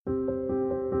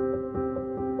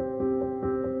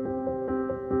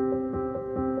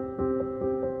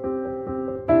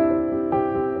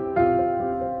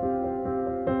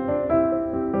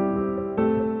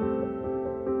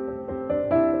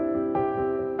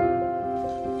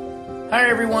Hi,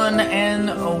 everyone,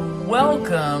 and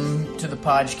welcome to the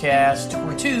podcast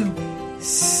where two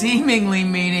seemingly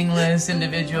meaningless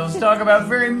individuals talk about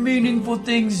very meaningful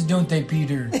things, don't they,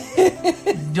 Peter?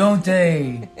 Don't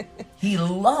they? He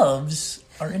loves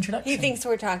our introduction. He thinks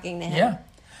we're talking to him. Yeah.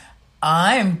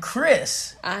 I'm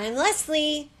Chris. I'm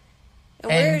Leslie.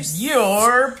 And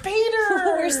you're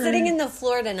Peter. We're sitting in the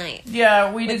floor tonight.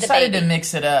 Yeah, we decided to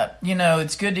mix it up. You know,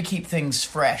 it's good to keep things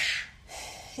fresh.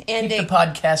 And keep the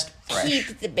podcast fresh.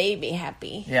 Keep the baby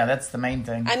happy. Yeah, that's the main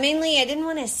thing. I didn't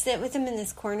want to sit with him in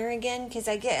this corner again because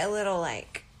I get a little,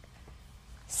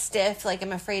 stiff.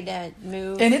 I'm afraid to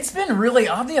move. And it's been really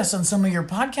obvious on some of your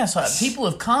podcasts. People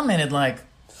have commented,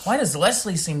 why does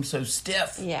Leslie seem so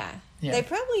stiff? Yeah. They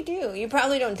probably do. You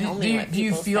probably don't tell me what people Do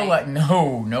you feel say. like,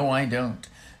 no, I don't.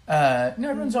 No,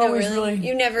 everyone's always really...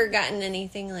 You've never gotten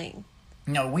anything like...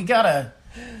 No, we gotta...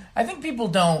 I think people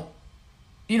don't...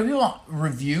 people don't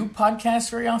review podcasts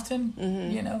very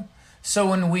often, So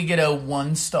when we get a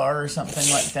 1-star or something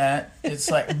like that,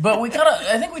 it's like... But we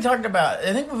gotta... I think we talked about...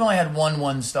 I think we've only had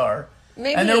one star.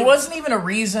 Maybe. And there wasn't even a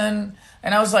reason...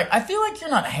 And I was like, I feel like you're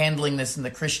not handling this in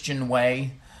the Christian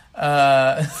way.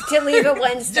 To leave a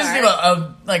 1-star. Just give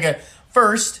a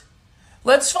first,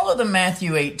 let's follow the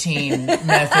Matthew 18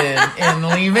 method in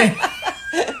leaving.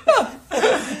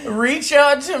 Reach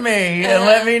out to me and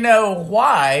let me know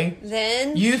why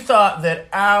then you thought that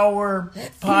our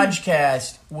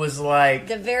podcast was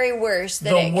the very worst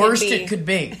that it could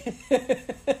be.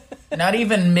 Not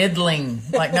even middling,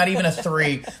 not even a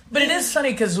 3. But it is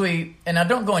funny because and I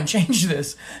don't go and change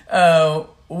this,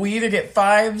 we either get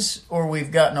 5s or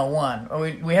we've gotten a 1. Or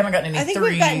we haven't gotten any 3s. I think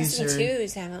we've gotten some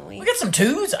 2s, haven't we? We got some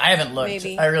 2s? I haven't looked.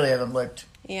 Maybe. I really haven't looked.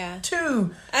 Yeah.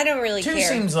 2. I don't really 2 care.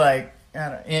 2 seems like,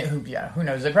 who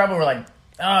knows? They probably were like,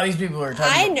 oh, these people are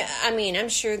talking I'm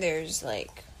sure there's so Maybe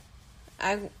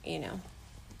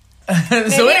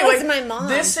anyway, it was my mom.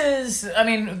 This is,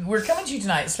 we're coming to you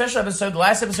tonight. Special episode. The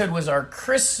last episode was our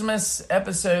Christmas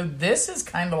episode. This is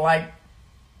kind of like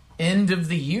end of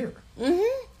the year.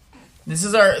 Mm-hmm. This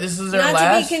is our Not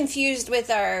last. to be confused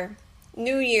with our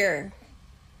New Year,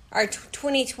 our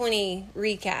 2020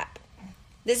 recap.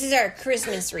 This is our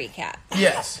Christmas recap.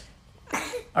 Yes.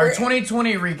 Our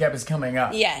 2020 recap is coming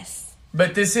up. Yes.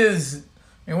 But this is,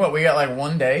 we got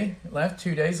 1 day left,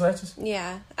 2 days left?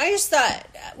 Yeah. I just thought,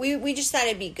 we just thought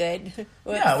it'd be good.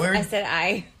 Yeah, I said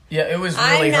I. Yeah, it was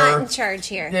really I'm not in charge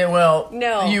here. Yeah, well,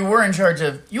 no. You were in charge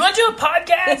of, you want to do a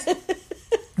podcast?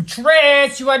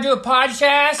 Trish, you want to do a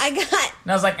podcast? And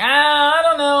I was like, I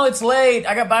don't know, it's late.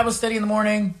 I got Bible study in the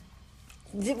morning.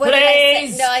 What did I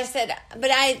say? No, I said,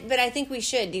 but I think we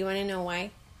should. Do you want to know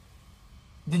why?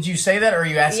 Did you say that, or are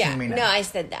you asking me now? No, I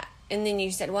said that. And then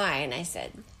you said, why? And I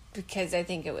said, because I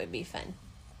think it would be fun.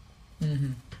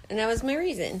 Mm-hmm. And that was my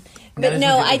reason. But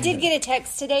no, I did get a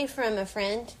text today from a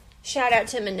friend. Shout out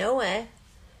to Manoa,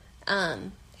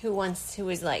 who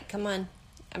was like, come on,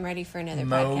 I'm ready for another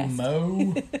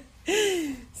podcast.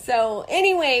 So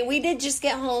anyway, we did just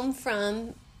get home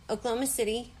from Oklahoma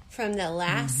City from the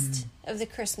last of the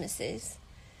Christmases.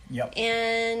 Yep.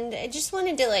 And I just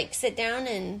wanted to sit down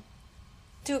and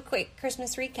do a quick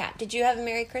Christmas recap. Did you have a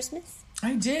Merry Christmas?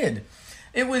 I did.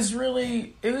 It was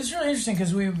really interesting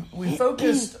because we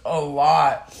focused a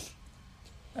lot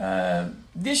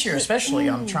this year, especially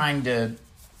on trying to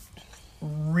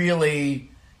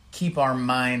really keep our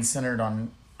minds centered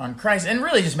on Christ and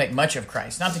really just make much of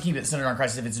Christ. Not to keep it centered on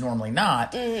Christ if it's normally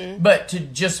not, but to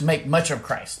just make much of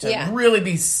Christ. To really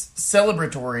be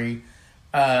celebratory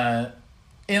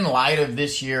in light of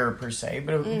this year per se,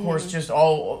 but of course just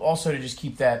also to just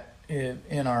keep that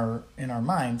in our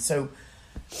mind. So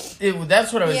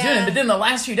that's what I was doing. But then the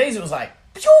last few days it was like,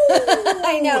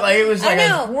 I know. It was like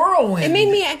a whirlwind. It made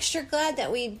me extra glad that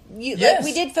we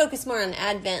did focus more on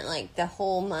Advent the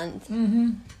whole month.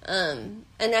 Mm-hmm. And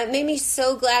that made me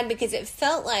so glad because it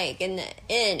felt like in the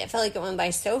end, it went by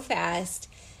so fast,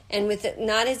 and with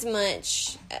not as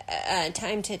much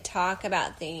time to talk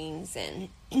about things and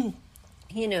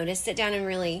to sit down and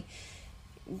really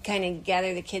kind of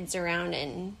gather the kids around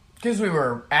and. Because we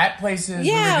were at places,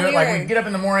 yeah, we'd get up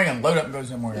in the morning and load up and go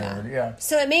somewhere. Yeah.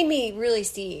 So it made me really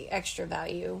see extra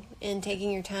value in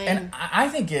taking your time. And I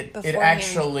think it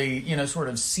actually, sort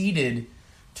of seeded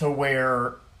to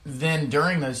where then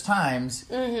during those times,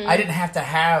 I didn't have to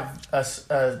have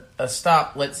a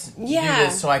stop. Let's do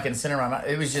this so I can center my mind.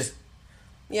 It was just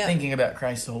thinking about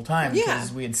Christ the whole time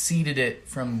because we had seeded it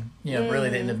from really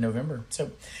the end of November.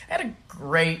 So I had a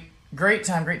great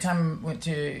time. Went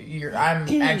to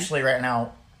I'm actually right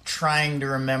now trying to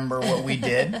remember what we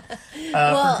did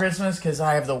for Christmas because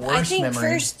I have the worst memory.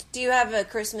 First, do you have a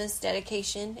Christmas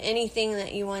dedication? Anything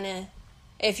that you want to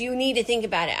If you need to think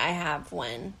about it, I have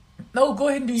one. No, go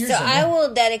ahead and do yours. So I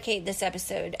will dedicate this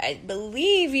episode, I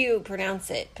believe you pronounce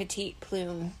it, Petite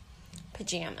Plume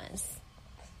Pajamas.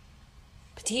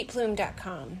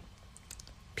 PetitePlume.com.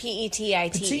 Petite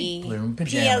Plume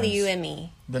Pajamas. Plume.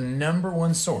 The number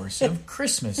 1 source of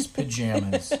Christmas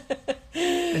pajamas.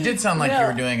 It did sound like you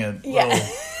were doing a little...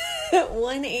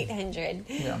 1-800.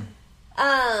 Yeah.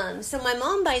 So my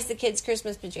mom buys the kids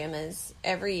Christmas pajamas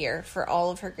every year for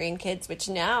all of her grandkids, which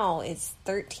now is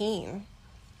 13.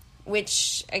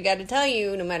 Which, I gotta tell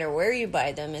you, no matter where you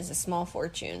buy them, is a small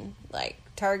fortune. Like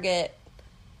Target,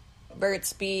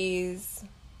 Burt's Bees,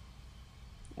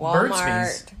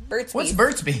 Walmart. Burt's Bees? What's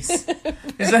Burt's Bees?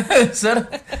 Is that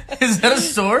a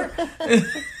store?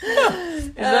 Is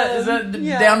that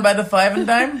down by the 5 and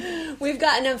dime? We've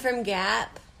gotten them from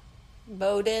Gap,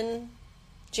 Bowden,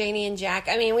 Janie and Jack.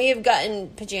 I mean, we have gotten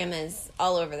pajamas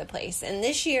all over the place. And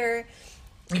this year...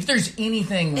 If there's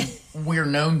anything we're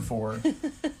known for,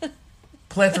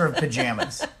 plethora of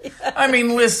pajamas. I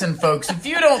mean, listen, folks, if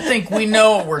you don't think we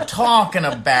know what we're talking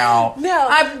about, no.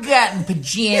 I've gotten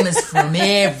pajamas from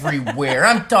everywhere.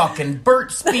 I'm talking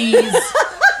Burt's Bees.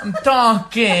 I'm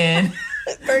talking...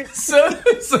 So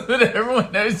that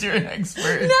everyone knows you're an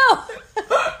expert. No.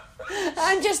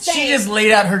 I'm just saying. She just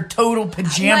laid out her total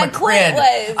pajama cred.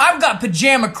 I've got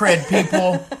pajama cred,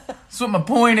 people. That's what my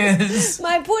point is.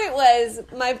 My point was,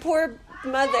 my poor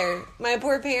mother, my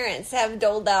poor parents have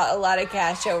doled out a lot of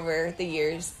cash over the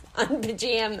years on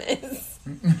pajamas.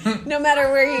 No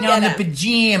matter where you get them. On the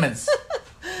pajamas.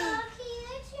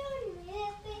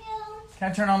 Can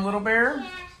I turn on Little Bear? Yeah.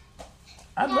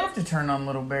 I'd love to turn on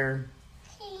Little Bear.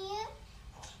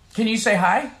 Can you say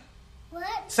hi?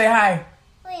 What? Say hi.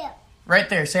 Where? Right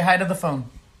there. Say hi to the phone.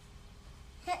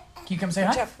 Can you come say hi?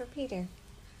 Watch out for Peter.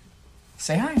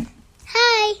 Say hi.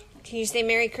 Hi. Can you say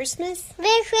Merry Christmas?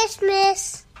 Merry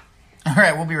Christmas. All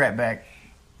right, we'll be right back.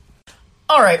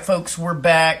 All right, folks, we're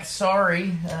back.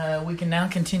 Sorry, we can now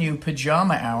continue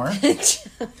Pajama Hour.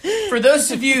 For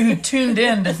those of you who tuned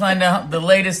in to find out the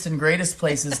latest and greatest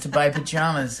places to buy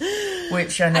pajamas,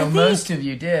 which I know most of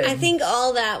you did. I think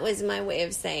all that was my way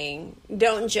of saying,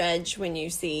 don't judge when you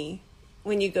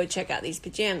go check out these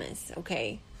pajamas,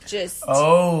 okay? Just be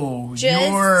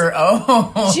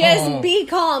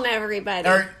calm, everybody.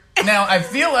 Now, I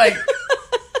feel like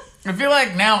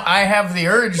now I have the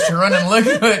urge to run and look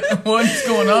at what's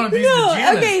going on with these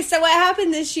pajamas. Okay, so what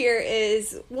happened this year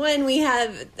is, one, we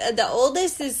have, the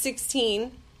oldest is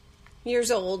 16 years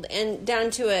old and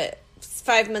down to a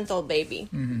 5-month-old baby.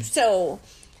 Mm-hmm. So,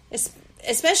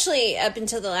 especially up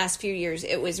until the last few years,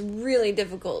 it was really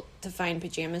difficult to find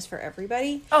pajamas for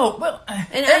everybody. Oh, well,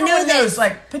 and everyone knows,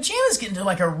 like, pajamas get into,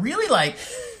 like, a really,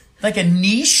 like a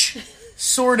niche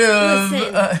sort of...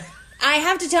 Listen, I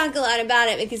have to talk a lot about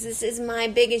it because this is my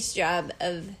biggest job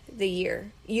of the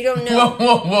year. You don't know.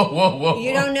 Whoa.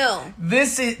 You don't know.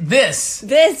 This is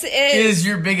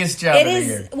your biggest job of the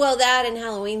year. Well, that and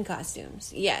Halloween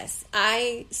costumes. Yes.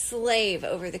 I slave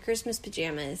over the Christmas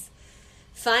pajamas.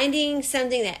 Finding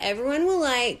something that everyone will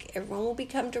like, everyone will be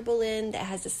comfortable in, that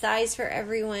has a size for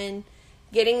everyone,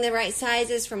 getting the right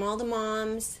sizes from all the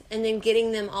moms, and then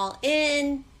getting them all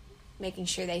in, making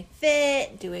sure they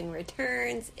fit, doing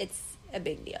returns. It's a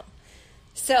big deal.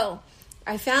 So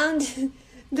I found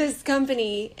this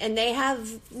company, and they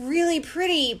have really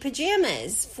pretty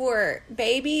pajamas for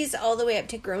babies all the way up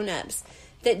to grown-ups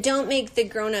that don't make the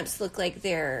grown-ups look like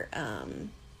they're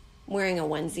wearing a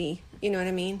onesie. You know what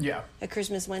I mean? Yeah. A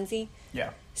Christmas onesie.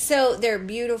 Yeah. So they're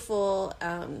beautiful.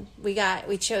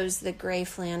 We chose the gray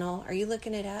flannel. Are you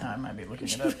looking it up? I might be looking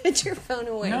it up. Put your phone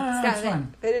away. No, Stop it's it.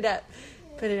 fine. Put it up.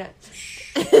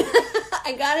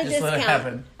 I got a Just discount. let it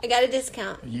happen. I got a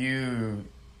discount. You.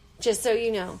 Just so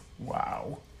you know.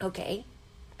 Wow. Okay.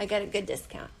 I got a good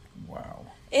discount. Wow.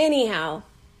 Anyhow,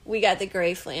 we got the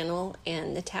gray flannel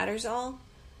and the Tattersall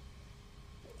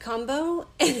combo,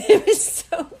 and it was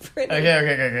so pretty.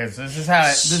 Okay. So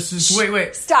this is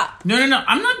wait. Stop. No.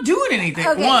 I'm not doing anything.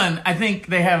 Okay. One, I think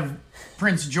they have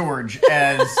Prince George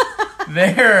as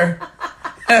their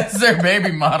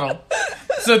baby model.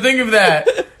 So think of that.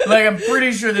 Like, I'm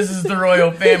pretty sure this is the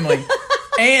royal family.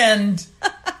 And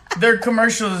their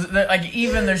commercials, like,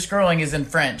 even their scrolling is in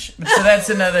French. So that's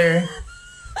another...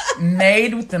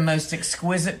 Made with the most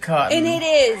exquisite cotton. And it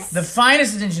is. The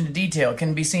finest attention to detail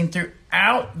can be seen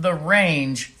throughout the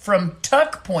range, from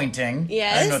tuck pointing,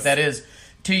 yes, I don't know what that is,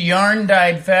 to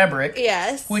yarn-dyed fabric,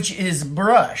 yes, which is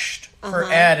brushed for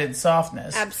added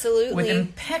softness. Absolutely. With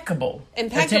impeccable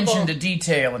attention to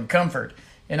detail and comfort.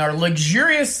 In our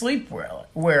luxurious sleepwear,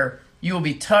 where you will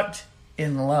be tucked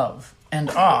in love and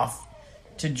off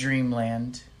to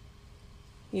dreamland.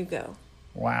 You go.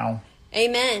 Wow.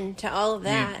 Amen to all of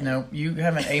that. You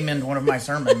haven't amened one of my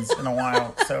sermons in a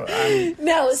while, so I'm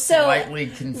slightly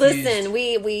confused. Listen,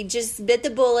 we just bit the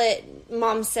bullet.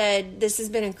 Mom said, this has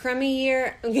been a crummy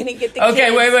year. I'm going to get the Okay,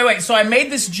 kids. wait. So I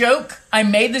made this joke.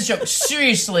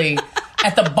 Seriously,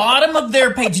 at the bottom of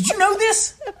their page. Did you know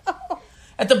this?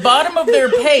 At the bottom of their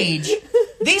page,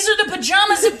 these are the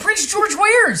pajamas that Prince George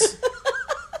wears.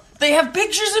 They have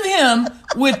pictures of him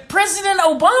with President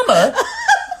Obama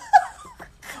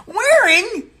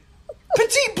wearing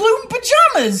Petite Plume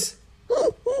pajamas.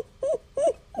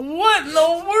 What in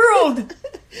the world?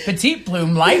 Petite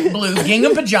Plume, light blue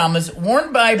gingham pajamas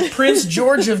worn by Prince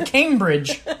George of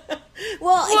Cambridge.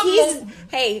 Well,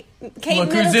 Kate Look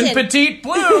Middleton. who's in Petite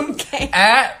Plume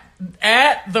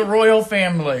at the royal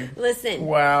family. Listen.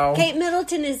 Wow. Kate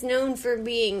Middleton is known for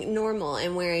being normal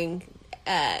and wearing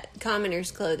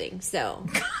commoners' clothing, so...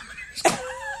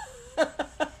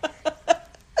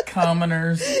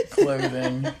 Commoners'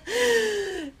 clothing.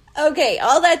 Okay,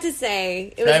 all that to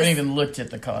say... I haven't even looked at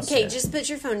the cost Okay, yet. just put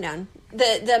your phone down.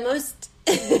 The most...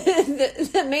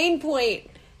 the main point,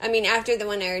 I mean, after the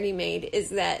one I already made, is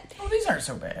that... Oh, these aren't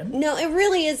so bad. No, it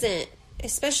really isn't.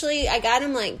 Especially, I got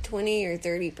them like 20 or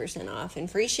 30% off and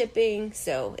free shipping,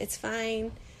 so it's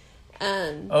fine.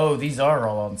 These are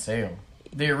all on sale.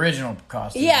 The original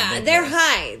cost is Yeah, ridiculous. they're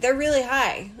high. They're really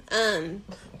high.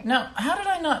 Now, how did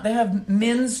I not? They have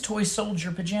men's toy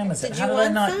soldier pajamas set. Did How you did I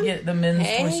want not some? get the men's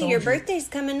toy soldier Your birthday's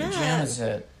coming up. pajama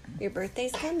set? Your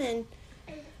birthday's coming.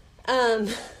 I'm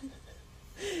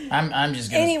just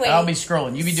gonna. Anyway, I'll be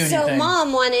scrolling. You be doing your so thing.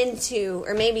 Mom wanted to,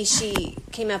 or maybe she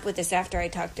came up with this after I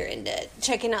talked her into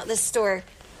checking out this store,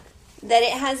 that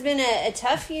it has been a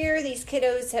tough year. These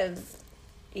kiddos have,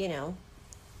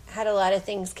 had a lot of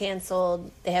things canceled.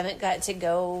 They haven't got to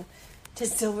go to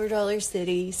Silver Dollar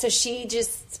City. So she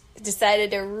just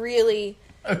decided to really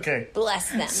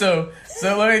bless them. So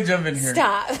let me jump in here.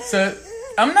 Stop. So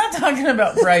I'm not talking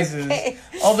about prices, Okay.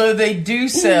 although they do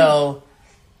sell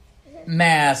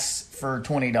masks for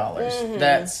 $20. Mm-hmm.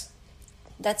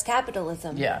 That's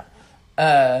capitalism. Yeah.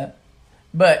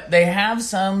 But they have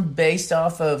some based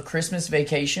off of Christmas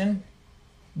Vacation,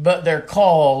 but they're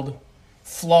called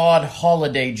Flawed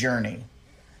Holiday Journey.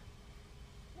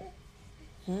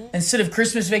 Instead of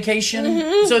Christmas Vacation.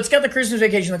 Mm-hmm. So it's got the Christmas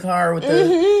Vacation in the car with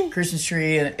the Christmas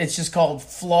tree, and it's just called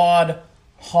Flawed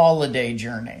Holiday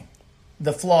Journey.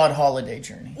 The Flawed Holiday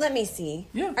Journey. Let me see.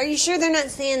 Yeah. Are you sure they're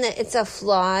not saying that it's a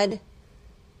flawed?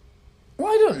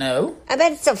 Well, I don't know. I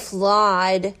bet it's a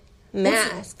flawed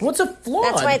mask. What's a flawed?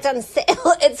 That's why it's on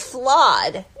sale. It's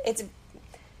flawed. It's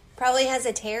probably has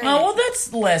a tear in Oh, it. well,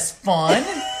 that's less fun.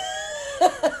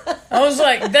 I was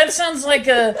like, that sounded like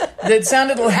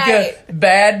Right. a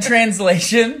bad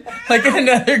translation, like in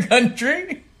another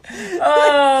country.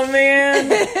 Oh man!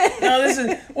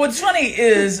 No, what's funny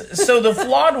is the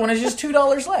flawed one is just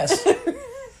 $2 less.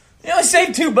 You only save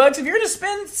 $2 if you're going to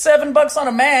spend $7 on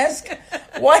a mask.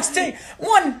 Why stay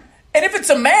one? And if it's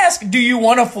a mask, do you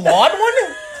want a flawed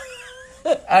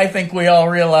one? I think we all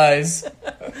realize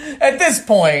at this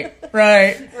point,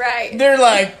 right? Right. They're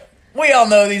like, we all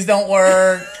know these don't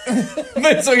work.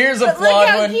 But so here's a But look flawed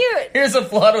how one. cute. Here's a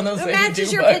flawed one. Those It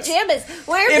matches your $82. pajamas.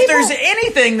 Why are If people? there's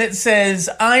anything that says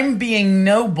I'm being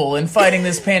noble in fighting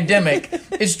this pandemic,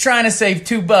 it's trying to save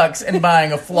 $2 and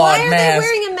buying a flawed Why are mask. they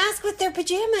wearing a mask with their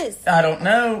pajamas? I don't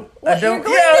know. What, I don't.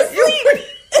 you're going to you're-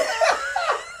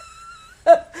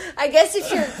 I guess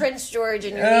if you're Prince George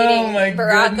and you're Oh meeting my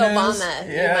Barack goodness. Obama, you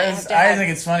might Yes, have to I have...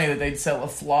 think it's funny that they'd sell a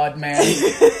flawed mask.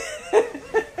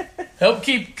 Help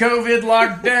keep COVID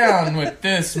locked down with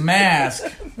this mask.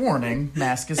 Warning,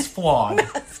 mask is flawed.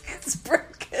 It's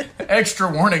broken.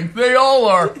 Extra warning, they all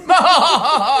are. But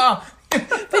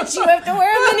you have to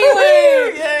wear them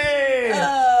anyway. Yay!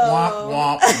 Oh.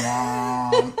 Womp,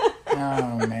 womp, womp.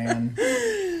 Oh, man.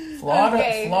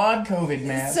 Flawed COVID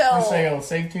mask So- for sale.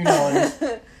 Save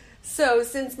 $2. So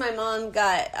since my mom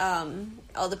got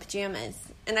all the pajamas,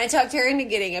 and I talked her into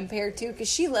getting a pair too because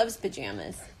she loves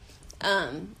pajamas.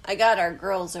 I got our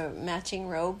girls a matching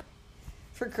robe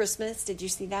for Christmas. Did you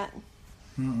see that?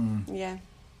 Mm-mm. Yeah,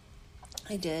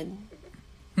 I did.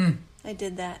 I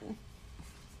did that.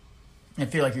 I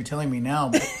feel like you're telling me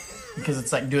now because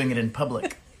it's like doing it in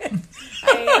public.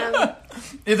 I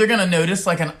They're going to notice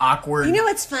like an awkward You know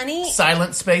what's funny?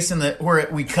 silent space where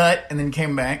we cut and then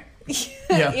came back.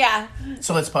 Yeah. Yeah.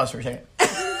 So let's pause for a second.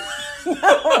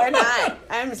 No, we're not.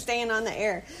 I'm staying on the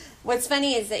air. What's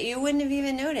funny is that you wouldn't have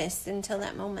even noticed until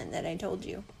that moment that I told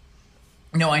you.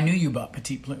 No, I knew you bought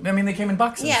Petite Plume. I mean, they came in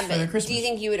boxes Yeah, for their but Christmas. do you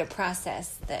think you would have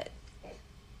processed that?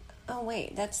 Oh,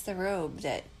 wait, that's the robe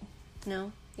that...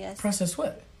 No? Yes? Process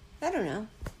what? I don't know.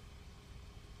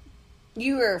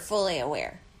 You were fully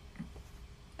aware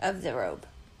of the robe.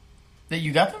 That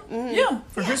you got them? Mm-hmm. Yeah,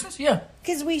 for Christmas? Yeah.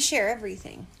 Because we share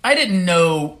everything. I didn't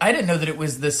know that it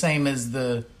was the same as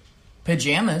the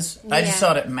pajamas. Yeah. I just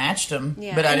thought it matched them.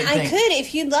 Yeah. But I could,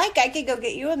 if you'd like, I could go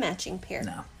get you a matching pair.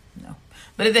 No.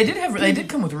 But they did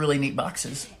come with really neat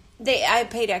boxes. I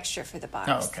paid extra for the box.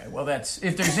 Oh, okay. Well, if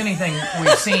there's anything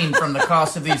we've seen from the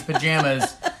cost of these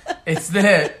pajamas, it's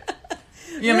that.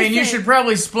 I mean, you should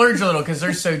probably splurge a little because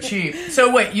they're so cheap.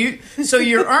 So wait,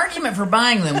 your argument for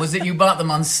buying them was that you bought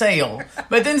them on sale.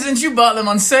 But then since you bought them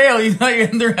on sale, you thought you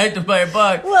had the right to buy a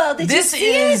box. Well, this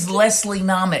is Leslie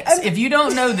Nomics. If you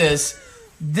don't know this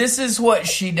is what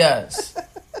she does.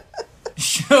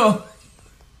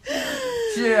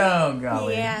 Oh,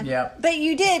 golly. Yeah. Yep. But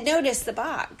you did notice the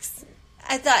box.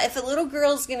 I thought, if a little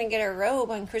girl's going to get a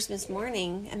robe on Christmas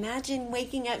morning, imagine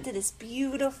waking up to this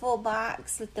beautiful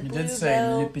box with the blue bow. It did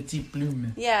say Le Petit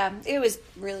Plume. Yeah, it was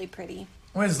really pretty.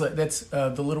 What is that? That's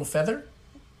the little feather?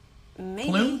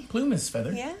 Maybe. Plume is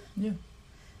feather. Yeah. Yeah.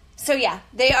 So yeah,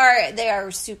 they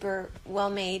are super well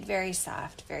made, very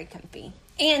soft, very comfy.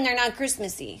 And they're not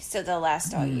Christmassy, so they'll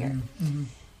last all year. Mm-hmm.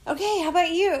 Okay, how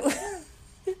about you?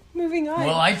 Moving on.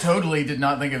 Well, I totally did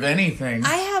not think of anything.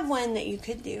 I have one that you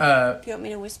could do. Do you want me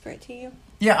to whisper it to you?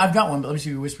 Yeah, I've got one, but let me see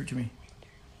if you whisper it to me.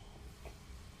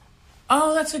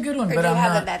 Oh, that's a good one. Or but do you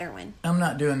have a better one? I'm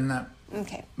not doing that.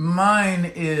 Okay.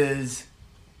 Mine is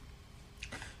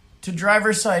to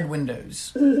driver's side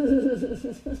windows.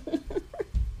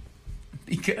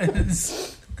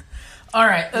 Because... All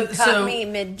right. You caught me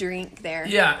mid-drink there.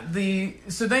 Yeah.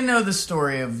 So they know the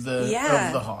story of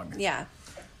the hog. Yeah.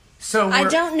 So I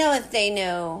don't know if they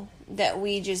know that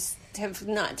we just have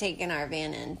not taken our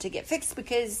van in to get fixed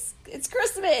because it's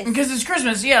Christmas. Because it's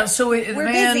Christmas, yeah. So the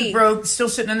van broke, still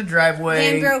sitting in the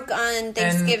driveway. Van broke on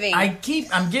Thanksgiving. And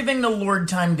I'm giving the Lord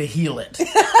time to heal it.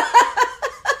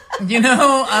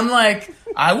 I'm like,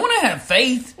 I want to have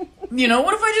faith.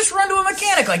 What if I just run to a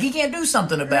mechanic? Like, he can't do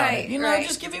something about it.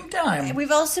 Just give him time.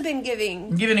 We've also been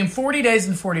giving him 40 days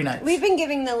and 40 nights. We've been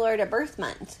giving the Lord a birth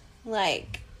month.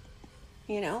 Like,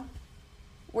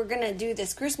 we're going to do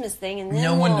this Christmas thing. And then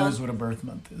no one knows what a birth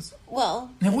month is. Well.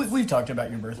 We've talked about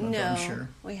your birth month, I'm sure. No,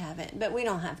 we haven't. But we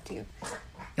don't have to.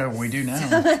 Oh, we do now.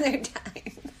 Some other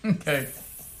time. Okay.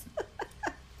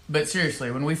 But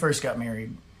seriously, when we first got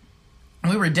married,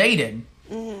 we were dating.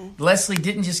 Mm-hmm. Leslie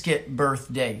didn't just get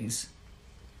birthdays.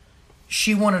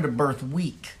 She wanted a birth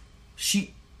week.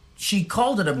 She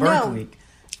called it a birth week.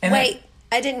 And I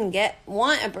didn't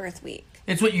want a birth week.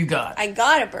 It's what you got. I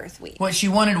got a birth week. What she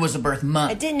wanted was a birth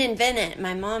month. I didn't invent it.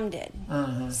 My mom did.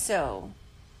 Uh-huh. So,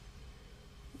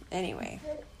 anyway.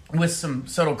 With some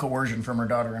subtle coercion from her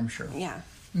daughter, I'm sure. Yeah.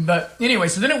 But anyway,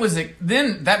 so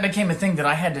then that became a thing that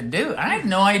I had to do. I had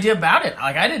no idea about it.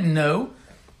 Like, I didn't know.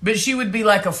 But she would be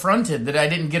like affronted that I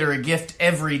didn't get her a gift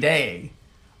every day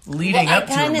leading up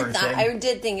to her birthday. I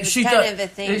did think it was kind of a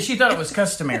thing. She thought it was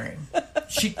customary.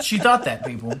 She thought that,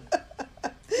 people.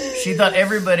 She thought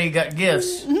everybody got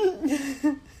gifts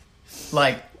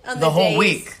like the whole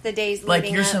week. The days like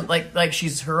leading up. Like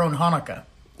she's her own Hanukkah.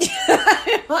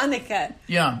 Hanukkah.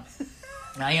 Yeah.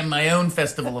 I am my own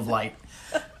festival of light.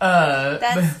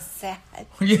 That's sad.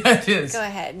 Yeah, it is. Go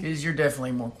ahead. Because you're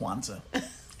definitely more Kwanzaa.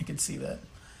 I can see that.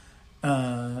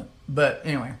 But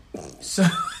anyway, so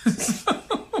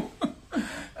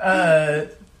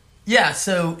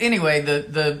anyway,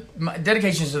 the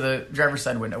dedications to the driver's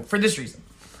side window for this reason.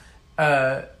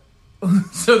 So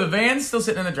the van's still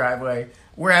sitting in the driveway.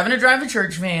 We're having to drive a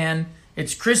church van.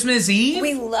 It's Christmas Eve.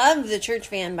 We love the church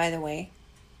van, by the way.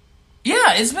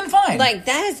 Yeah, it's been fine. Like,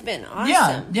 that has been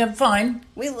awesome. Yeah, fine.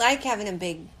 We like having a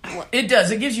big... It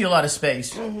does. It gives you a lot of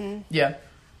space. Mm-hmm. Yeah.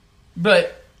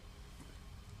 But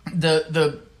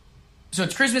so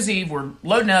it's Christmas Eve. We're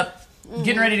loading up,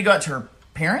 getting ready to go out to her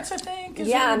parents, I think.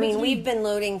 We've been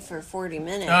loading for 40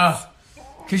 minutes.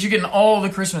 Because you're getting all the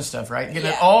Christmas stuff, right?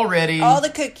 Getting it all ready. All the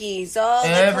cookies, all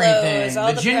everything, the clothes,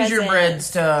 all the gingerbread presents.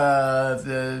 Stuff,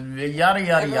 the yada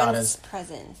yada Everyone's yadas.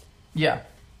 Presents. Yeah.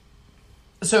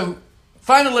 So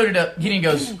finally loaded up. Gideon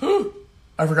goes,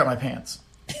 I forgot my pants.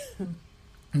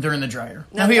 They're in the dryer.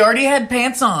 Now, he already had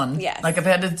pants on. Yes. Like, I've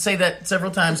had to say that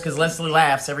several times because Leslie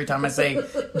laughs every time I say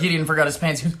Gideon forgot his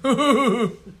pants. He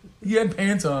goes, he had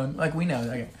pants on. Like, we know.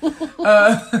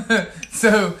 Okay.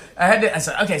 So I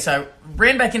said, okay, so I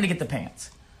ran back in to get the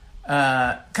pants.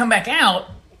 Come back out,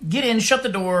 get in, shut the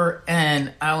door,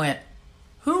 and I went,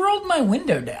 who rolled my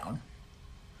window down?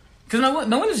 Because my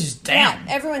window's just down.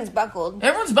 Yeah, everyone's buckled.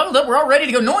 Everyone's buckled up. We're all ready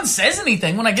to go. No one says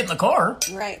anything when I get in the car.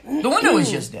 Right. The window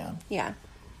is just down. Yeah.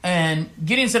 And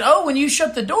Gideon said, oh, when you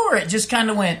shut the door, it just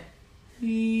kind of went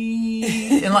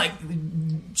and like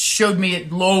showed me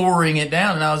it lowering it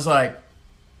down, and I was like,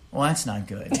 well, that's not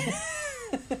good.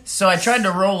 So I tried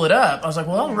to roll it up. I was like,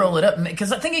 well, I'll roll it up,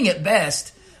 because I'm thinking at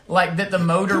best like that the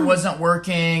motor wasn't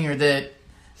working, or that,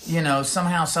 you know,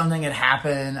 somehow something had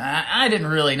happened. I didn't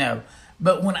really know.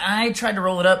 But when I tried to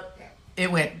roll it up,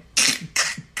 it went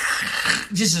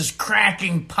just this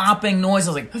cracking, popping noise.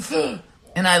 I was like,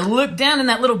 and I looked down in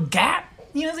that little gap.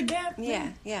 You know the gap?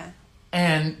 Yeah.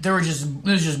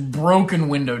 was just broken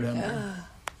window down there.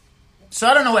 So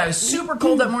I don't know. It was super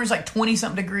cold that morning. It's like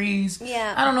 20-something degrees.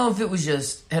 Yeah. I don't know if it was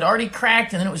just had already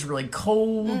cracked and then it was really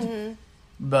cold. Mm-hmm.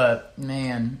 But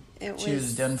man, she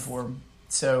was done for.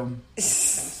 So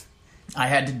I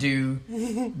had to do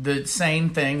the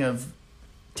same thing of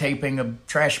taping a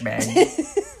trash bag,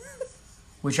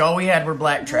 which all we had were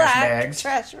black trash bags.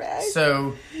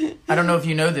 So I don't know if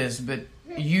you know this, but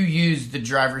you used the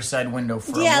driver's side window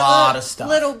for a lot of stuff.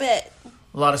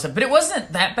 A lot of stuff. But it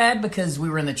wasn't that bad because we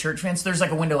were in the church van, so there's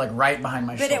like a window like right behind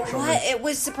my shoulder. But it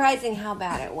was surprising how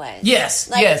bad it was. Yes,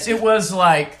 yes. It was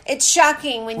like... It's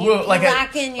shocking when you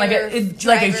blacken your driver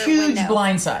like a huge window.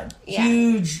 blind side. Yeah.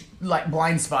 Huge like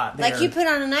blind spot there. Like you put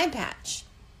on an eye patch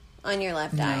on your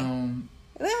left eye.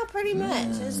 Well, pretty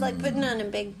much. It's like putting on a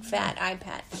big fat eye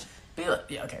patch.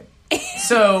 Yeah, okay.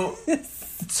 So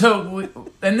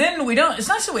and then we don't... It's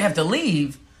not so we have to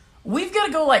leave. We've got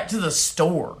to go like to the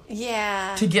store,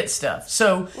 to get stuff.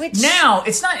 So now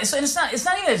it's not even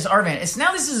it's our van. It's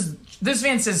now this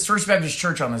van says First Baptist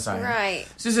Church on the side, right?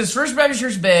 So it says First Baptist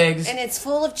Church bags, and it's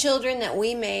full of children that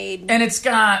we made, and it's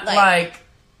got like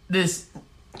this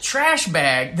trash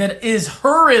bag that is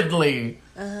hurriedly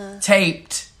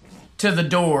taped to the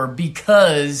door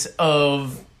because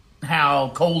of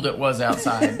how cold it was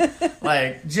outside.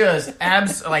 Like just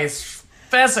like as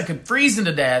fast as I could, freezing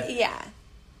to death. Yeah.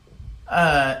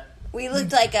 We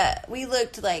looked like we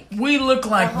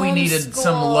needed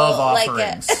some love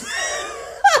offerings.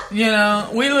 You know,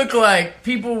 we look like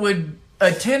people would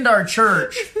attend our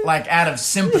church like out of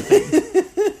sympathy.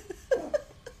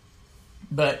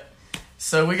 But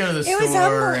so we go to the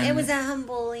store. It was a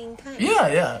humbling time.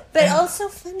 Yeah. But also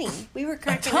funny. We were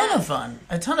cracking up. A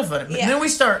ton of fun. Yeah. Then we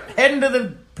start heading to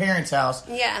the parents' house.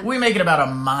 Yeah. We make it about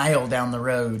a mile down the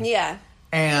road. Yeah.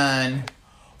 And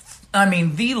I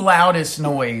mean, the loudest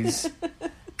noise,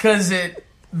 because the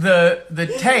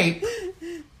tape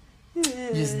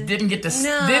just didn't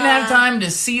have time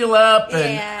to seal up,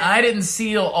 and I didn't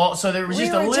seal all, so there was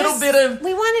just a little bit of...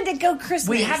 We wanted to go Christmas.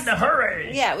 We had to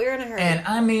hurry. Yeah, we were in a hurry. And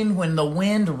I mean, when the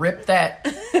wind ripped that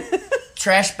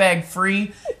trash bag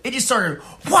free, it just started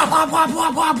whop, whop, whop,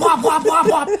 whop, whop, whop, whop, whop,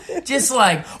 whop, just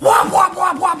like whop, whop,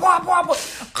 whop, whop, whop, whop, whop.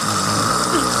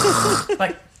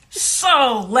 Like,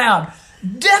 so loud.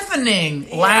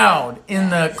 Deafening loud in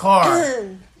the car.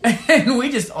 And we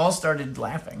just all started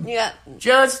laughing. Yeah.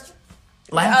 Just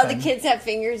laughing. All the kids have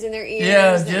fingers in their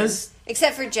ears. Yeah,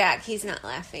 except for Jack, he's not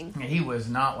laughing. He was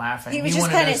not laughing. He was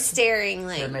just kind of staring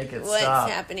like, what's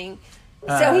happening?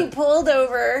 So he pulled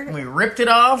over. We ripped it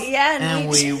off. Yeah. And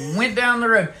we went down the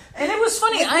road. And it was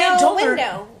funny. I had told her.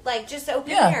 No window. Like, just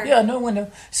open air. Yeah, no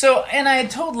window. So, and I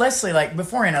had told Leslie, like,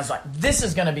 beforehand, I was like, this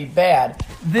is going to be bad.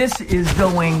 This is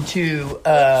going to...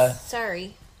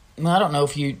 Sorry. I don't know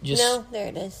if you just... No, there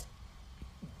it is.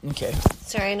 Okay.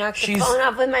 Sorry, I knocked the phone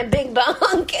off with my big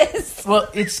bahonkas. Well,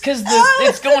 it's because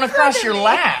it's going across your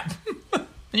lap.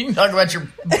 You can talk about your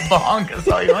bahonkas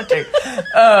all you want to.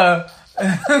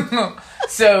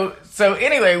 So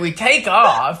anyway, we take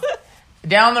off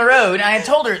down the road. And I had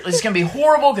told her it's going to be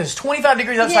horrible because it's 25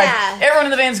 degrees outside. Yeah. Everyone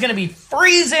in the van is going to be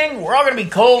freezing. We're all going to be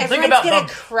cold. Think about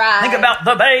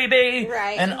the baby.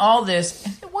 Right. And all this.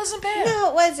 And it wasn't bad. No,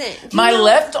 it wasn't. My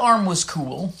left arm was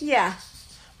cool. Yeah.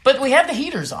 But we had the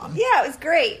heaters on. Yeah, it was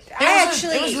great.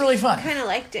 It was really fun. Kind of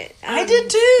liked it. I did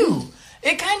too.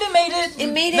 It kind of made it...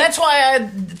 It made it... That's why I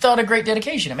thought a great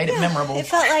dedication. It made it memorable. It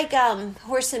felt like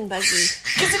horse and buggy.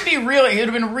 Because it would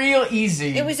have been real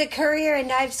easy. It was a Courier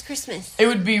and Ives Christmas. It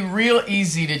would be real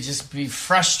easy to just be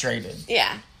frustrated.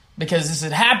 Yeah. Because this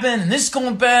had happened, and this is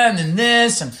going bad, and then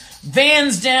this, and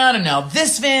van's down, and now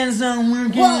this van's not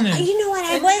working. Well, you know what?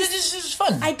 It was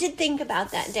fun. I did think about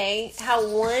that day, how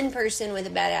one person with a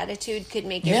bad attitude could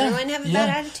make everyone have a bad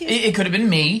attitude. It could have been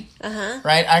me.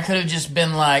 Right? I could have just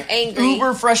been like angry,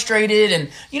 uber frustrated, and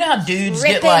you know how dudes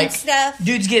ripping get like stuff.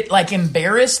 Dudes get like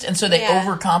embarrassed, and so they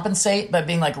overcompensate by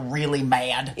being like really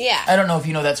mad. Yeah. I don't know if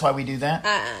you know that's why we do that.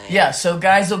 Yeah, so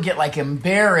guys will get like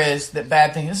embarrassed that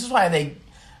bad things. This is why they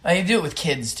do it with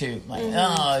kids too. Like,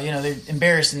 they're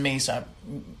embarrassing me, so I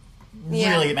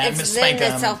really get mad. It's then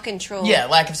the self-control. Yeah,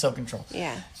 lack of self-control.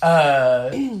 Yeah.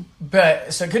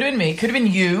 But so it could have been me. Could have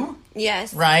been you.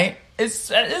 Yes. Right? It's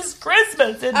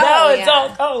Christmas, and now it's all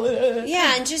cold.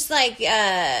 Yeah, and just like,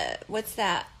 what's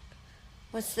that?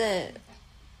 What's the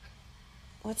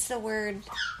word?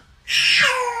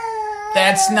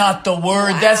 That's not the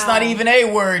word. Wow. That's not even a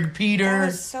word, Peter. That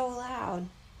was so loud.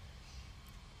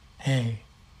 Hey.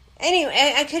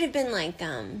 Anyway, I could have been like,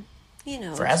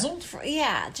 frazzled?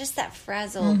 Just that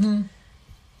frazzled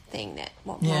thing that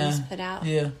Mom's put out.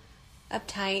 Yeah.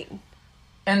 Uptight.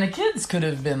 And the kids could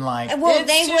have been like, well,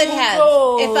 they would have.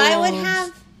 Cold. If I would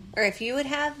have, or if you would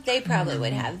have, they probably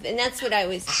would have. And that's what I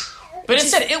was... But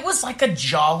it was like a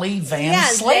jolly van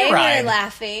sleigh ride. They were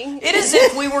laughing. It is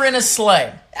if we were in a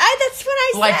sleigh. That's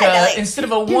what I said. Instead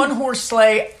of a one-horse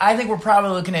sleigh, I think we're probably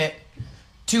looking at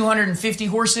 250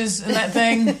 horses in that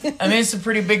thing. I mean, it's a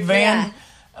pretty big van.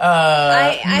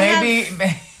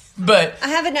 Yeah. But I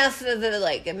have enough of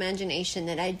a imagination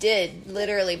that I did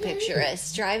literally picture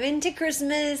us driving to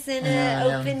Christmas in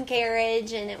an open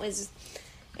carriage, and it was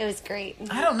great.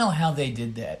 I don't know how they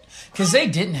did that, because they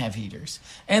didn't have heaters,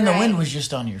 and the wind was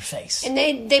just on your face. And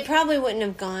they probably wouldn't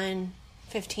have gone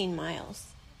 15 miles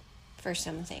for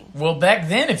something. Well, back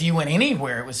then, if you went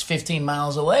anywhere, it was 15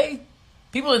 miles away.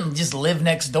 People didn't just live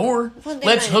next door. Well,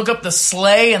 let's hook up the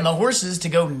sleigh and the horses to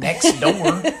go next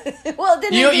door. Well,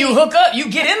 then you hook up, you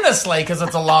get in the sleigh because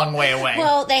it's a long way away.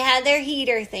 Well, they had their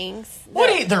heater things.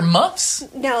 Their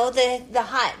muffs? No, the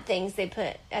hot things they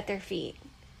put at their feet.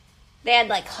 They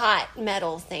had hot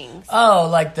metal things. Oh,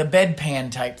 like the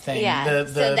bedpan type thing. Yeah,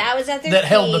 so that was at their that feet.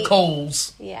 Held the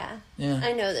coals. Yeah.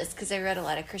 I know this because I read a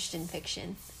lot of Christian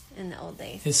fiction in the old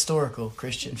days. Historical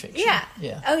Christian fiction.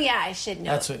 Yeah. Oh, yeah, I should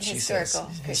know. That's what she says.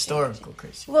 Historical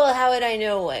Christian. Well, how would I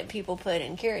know what people put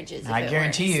in carriages if I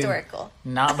guarantee you, historical?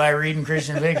 Not by reading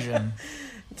Christian fiction.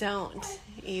 Don't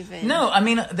even. No, I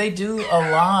mean, they do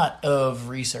a lot of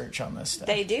research on this stuff.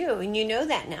 They do, and you know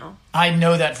that now. I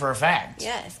know that for a fact.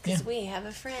 Yes, because we have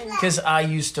a friend. Because I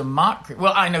used to mock...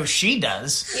 Well, I know she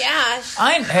does. Yeah.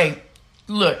 Hey,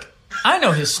 look... I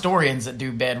know historians that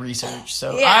do bad research,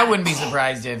 so I wouldn't be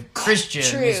surprised if Christian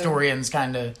historians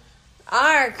kind of...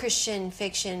 Our Christian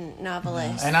fiction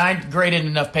novelist. And I graded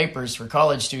enough papers for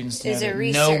college students to know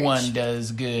that no one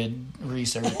does good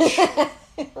research.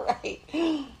 Right.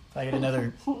 If I get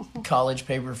another college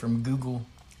paper from Google...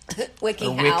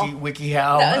 WikiHow.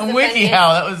 WikiHow. WikiHow,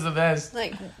 that was the best.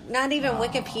 Not even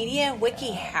Wikipedia?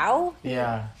 WikiHow?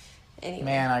 Yeah. Anyway.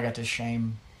 Man, I got to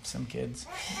shame... some kids.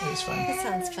 It was fun. That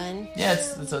sounds fun. Yeah,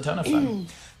 it's a ton of fun.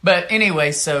 But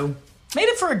anyway, so made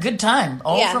it for a good time.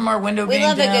 All from our window being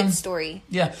down. We love a good story.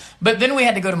 Yeah, but then we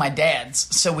had to go to my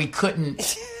dad's, so we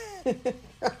couldn't.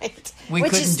 Right. We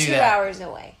Which couldn't is do 2 that. hours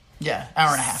away. Yeah, hour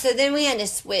and a half. So then we had to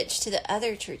switch to the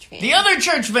other church van. The other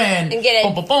church van. And get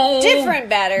a different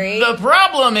battery. The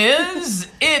problem is,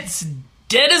 it's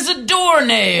dead as a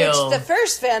doornail. Which the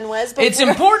first van was before. It's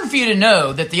important for you to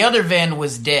know that the other van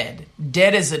was dead.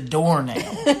 Dead as a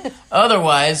doornail.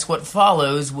 Otherwise, what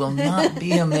follows will not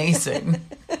be amazing.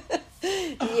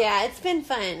 Yeah, it's been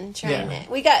fun trying it.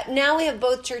 We have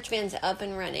both church vans up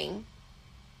and running.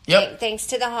 Yep. Thanks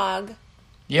to the hog.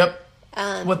 Yep.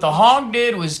 What the hog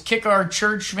did was kick our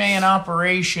church van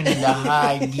operation into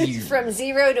high gear. From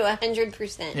 0 to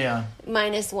 100%. Yeah.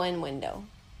 Minus one window.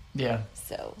 Yeah.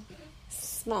 So,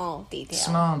 small detail.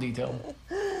 Small detail.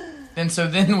 And so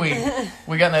then we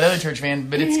got in that other church van,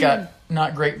 but it's got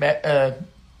not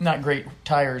great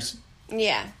tires.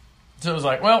 Yeah. So it was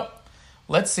like, well,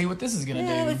 let's see what this is going to do.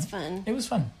 Yeah, it was fun. It was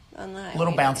fun. On the a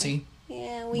little bouncy.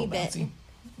 Yeah, a wee bit. Bouncy.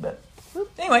 But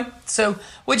anyway, so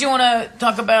what do you want to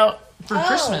talk about for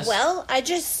Christmas? Well,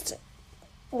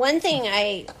 one thing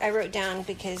I wrote down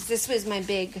because this was my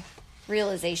big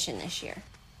realization this year.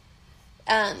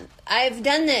 I've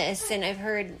done this and I've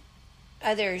heard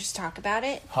others talk about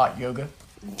it. Hot yoga.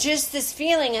 Just this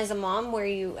feeling as a mom where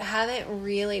you haven't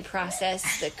really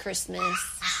processed the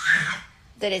Christmas,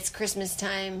 that it's Christmas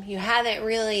time. You haven't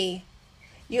really,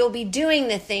 you'll be doing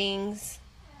the things,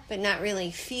 but not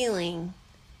really feeling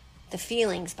the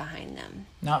feelings behind them.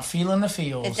 Not feeling the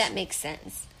feels. If that makes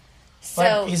sense.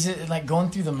 So, is it like going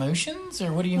through the motions,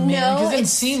 or what do you mean? No, because it didn't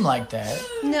seem like that.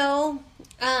 No.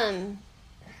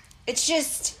 It's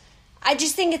just, I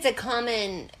just think it's a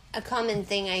common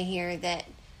thing I hear that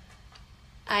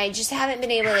I just haven't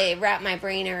been able to wrap my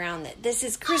brain around that this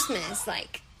is Christmas.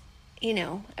 We've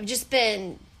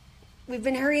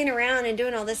been hurrying around and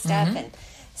doing all this stuff. Mm-hmm. And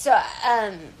so,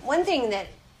 one thing that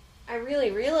I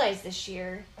really realized this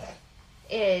year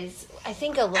is I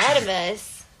think a lot of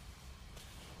us,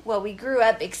 we grew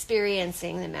up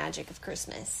experiencing the magic of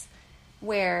Christmas,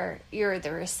 where you're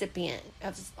the recipient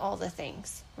of all the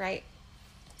things, right?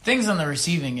 Things on the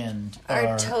receiving end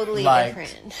are totally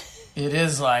different. It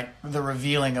is like the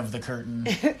revealing of the curtain.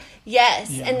 Yes,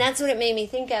 Yeah. and that's what it made me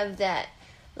think of, that,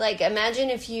 like, imagine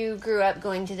if you grew up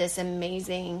going to this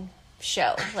amazing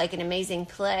show, like an amazing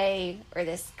play, or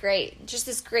this great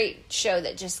show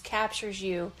that just captures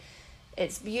you.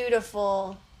 It's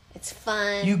beautiful. It's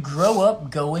fun. You grow up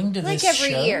going to this show? Like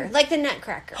every year. Like the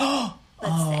Nutcracker.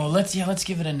 Let's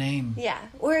give it a name. Yeah.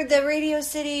 Or the Radio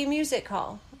City Music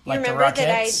Hall. You Like the remember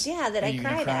Rockettes? that I You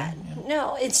cried cry? at. Yeah.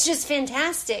 No, it's just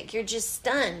fantastic. You're just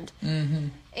stunned. Mm-hmm.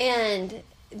 And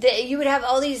you would have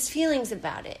all these feelings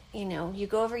about it. You know, you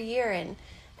go every year,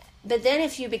 but then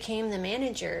if you became the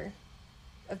manager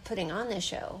of putting on the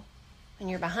show, and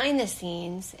you're behind the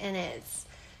scenes, and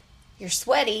you're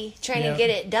sweaty trying to get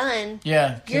it done.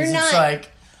 Yeah, you're because not. It's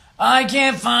like, I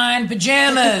can't find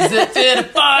pajamas that fit a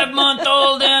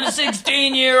 5-month-old and a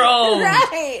 16-year-old.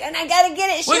 Right, and I gotta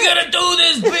get it. We gotta do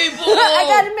this, people. I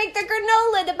gotta make the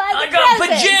granola to buy the I got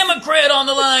presents. pajama cred on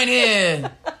the line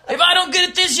here. If I don't get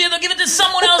it this year, they'll give it to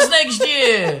someone else next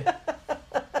year.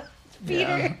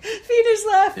 Peter's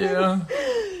laughing. Yeah.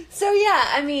 So yeah,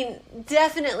 I mean,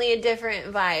 definitely a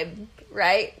different vibe,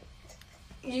 right?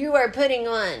 You are putting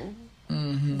on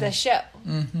the show,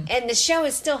 and the show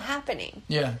is still happening.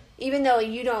 Yeah. Even though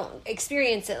you don't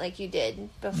experience it like you did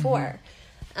before.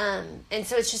 And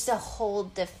so it's just a whole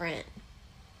different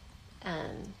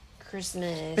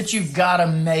Christmas. But you've got to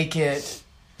make it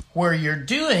where you're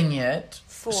doing it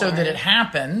so that it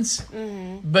happens,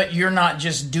 but you're not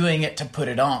just doing it to put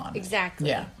it on. Exactly.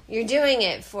 Yeah. You're doing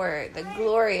it for the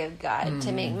glory of God,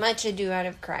 to make much ado out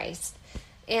of Christ.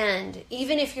 And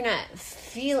even if you're not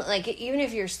feeling like it, even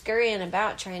if you're scurrying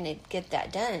about trying to get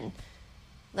that done,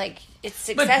 like, it's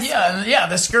successful. But yeah,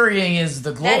 the scurrying is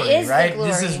the glory, That is the right?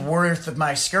 glory. This is worth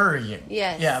my scurrying.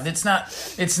 Yes. Yeah, it's not,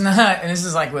 and this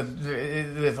is like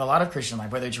with a lot of Christian life,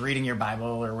 whether it's reading your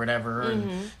Bible or whatever.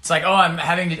 And it's like,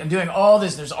 I'm doing all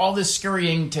this. There's all this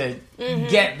scurrying to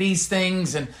get these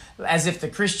things, and as if the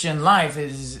Christian life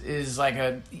is like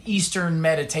a Eastern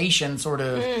meditation sort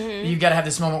of. You've got to have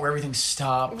this moment where everything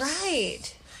stops.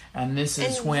 Right. And this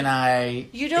is And when I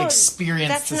experience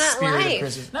that's the not spirit life. of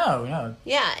Christmas. No.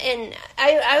 Yeah, and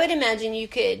I would imagine you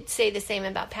could say the same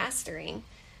about pastoring.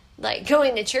 Like,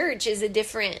 going to church is a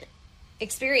different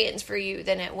experience for you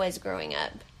than it was growing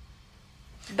up.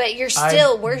 But you're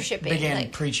still worshiping.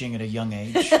 Began preaching at a young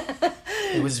age.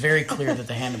 It was very clear that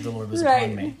the hand of the Lord was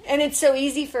upon me. And it's so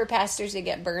easy for pastors to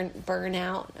get burn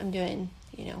out. I'm doing,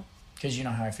 Because you know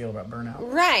how I feel about burnout.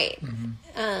 Right.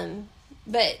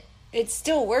 But it's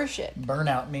still worship.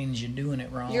 Burnout means you're doing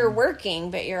it wrong. You're working,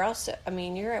 but you're also,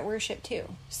 you're at worship too.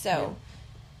 So,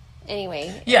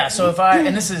 anyway. Yeah, so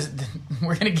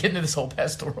we're going to get into this whole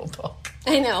pastoral talk.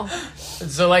 I know.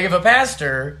 So, like, if a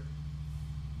pastor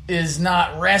is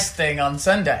not resting on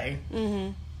Sunday,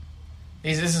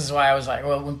 this is why I was like,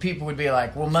 well, when people would be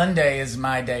like, well, Monday is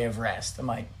my day of rest. I'm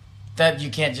like, that you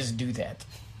can't just do that.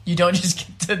 You don't just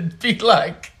get to be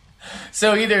like...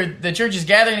 So either the church is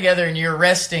gathering together and you're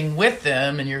resting with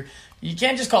them, and you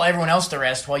can't just call everyone else to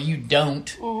rest while you don't.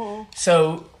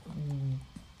 So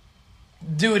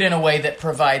do it in a way that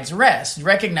provides rest,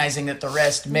 recognizing that the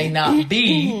rest may not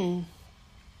be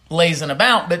lazing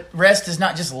about, but rest is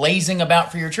not just lazing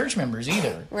about for your church members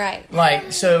either. Right.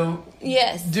 Like, so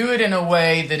Yes. do it in a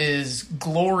way that is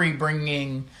glory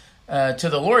bringing to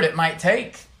the Lord. It might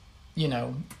take,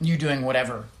 you doing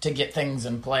whatever to get things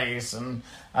in place, and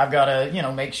I've got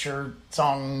to, make sure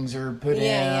songs are put in.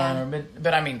 Yeah.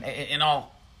 But I mean, in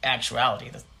all actuality,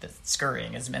 the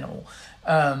scurrying is minimal.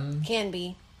 Can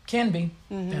be.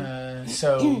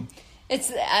 So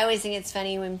I always think it's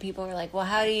funny when people are like, well,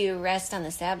 how do you rest on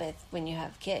the Sabbath when you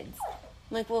have kids?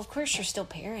 I'm like, well, of course you're still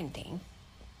parenting.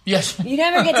 yes, You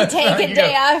never get to take a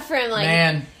day off from, like...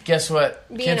 Man, guess what?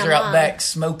 Being Kids a are out mom. back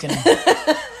smoking.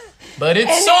 But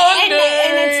it's Sunday,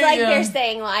 and it's like yeah. they're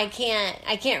saying, well, I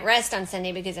can't rest on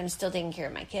Sunday because I'm still taking care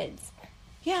of my kids.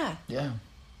 Yeah.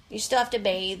 You still have to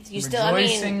bathe. You still,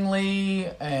 rejoicingly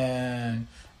and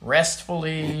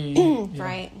restfully.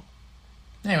 Right.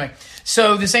 Anyway,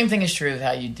 so the same thing is true of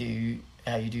how you do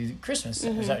Christmas.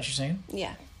 Is that what you're saying?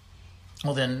 Yeah.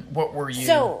 Well, then, what were you?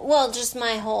 Just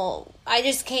I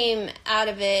just came out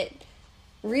of it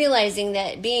realizing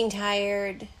that being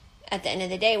tired at the end of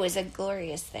the day was a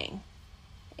glorious thing.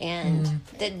 And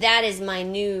that is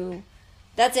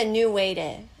that's a new way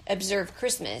to observe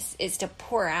Christmas, is to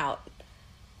pour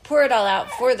it all out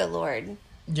for the Lord.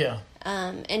 Yeah.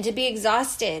 And to be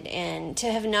exhausted and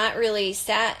to have not really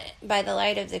sat by the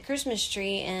light of the Christmas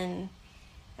tree, and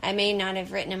I may not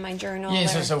have written in my journal. Yeah,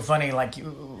 it's so funny. Like,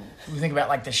 you think about,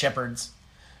 like, the shepherds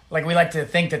like we like to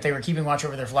think that they were keeping watch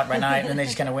over their flock by night, and then they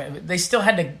just kind of went. They still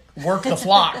had to work the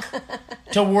flock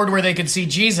toward where they could see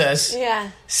Jesus.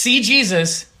 Yeah. See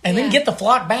Jesus, and then get the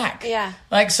flock back. Yeah.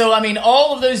 Like, so, I mean,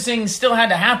 all of those things still had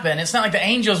to happen. It's not like the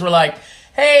angels were like,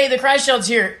 hey, the Christ child's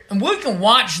here, and we can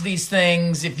watch these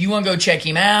things if you want to go check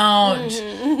him out.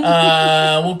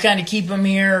 We'll kind of keep him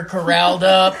here corralled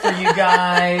up for you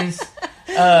guys.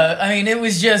 I mean, it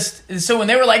was just, so when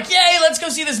they were like, yay, let's go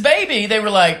see this baby, they were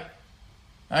like,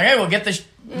 okay, well,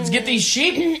 let's get these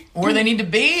sheep where they need to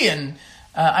be. And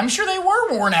I'm sure they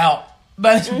were worn out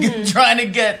by trying to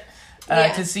get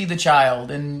to see the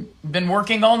child and been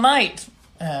working all night.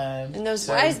 And those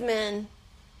wise men,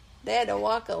 they had to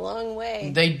walk a long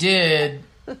way. They did.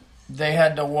 They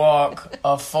had to walk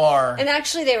afar. And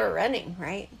actually, they were running,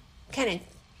 right? Kind of.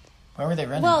 Where were they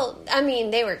running? Well, I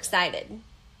mean, they were excited.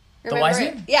 Remember? The wise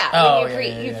men? Yeah. Oh,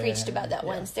 you preached about that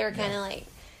once. They were kind of like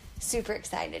super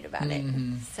excited about it.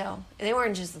 So they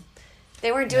weren't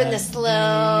doing the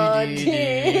slow.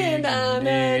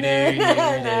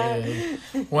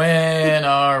 When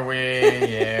are we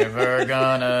ever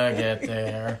gonna get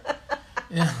there?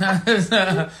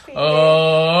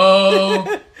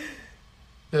 Oh,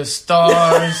 the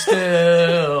star's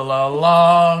still a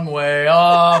long way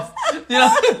off. You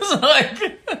know, it's like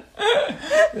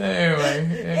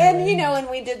anyway. And you know, when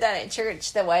we did that at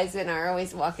church, the wise men are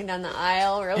always walking down the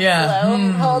aisle real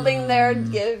slow, holding their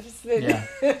gifts. And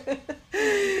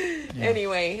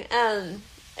Anyway, and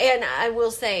I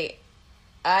will say,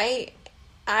 I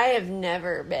have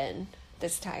never been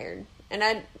this tired,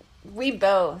 and we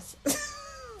both.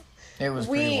 It was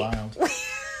pretty wild.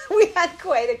 We had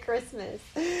quite a Christmas.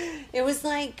 It was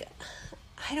like,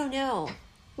 I don't know.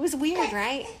 It was weird,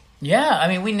 right? Yeah, I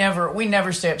mean, we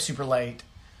never stay up super late,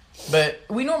 but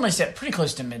we normally stay up pretty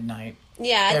close to midnight.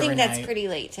 Yeah, I think that's pretty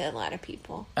late to a lot of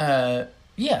people.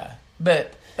 Yeah,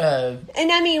 but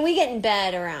and I mean, we get in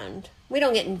bed around. We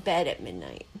don't get in bed at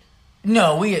midnight.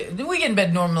 No, we get in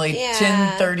bed normally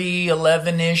 10:30,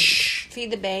 11-ish.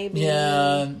 Feed the baby.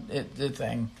 Yeah, the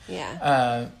thing.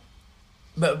 Yeah.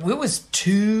 But it was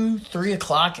 2, 3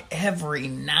 o'clock every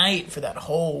night for that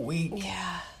whole week.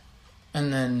 Yeah.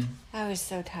 And then I was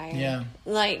so tired. Yeah.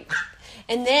 Like,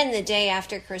 and then the day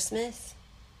after Christmas,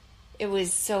 it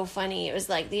was so funny. It was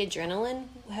like the adrenaline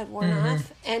had worn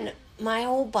off, and my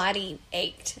whole body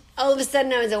ached. All of a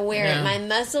sudden, I was aware my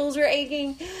muscles were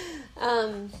aching.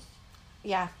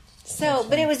 Yeah. So,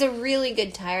 but it was a really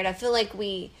good tired. I feel like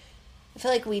we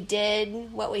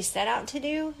did what we set out to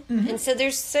do, and so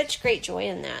there's such great joy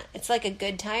in that. It's like a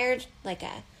good tired, like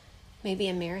maybe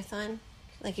a marathon.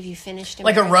 Like if you finished a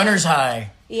marathon. a runner's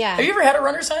high. Yeah. Have you ever had a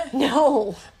runner's high?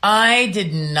 No. I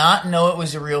did not know it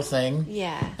was a real thing.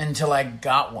 Yeah. Until I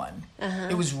got one.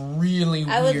 It was really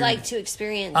weird. I would like to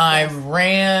experience I this.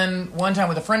 ran one time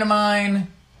with a friend of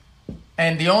mine,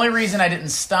 and the only reason I didn't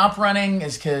stop running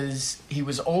is because he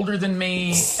was older than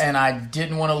me, and I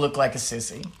didn't want to look like a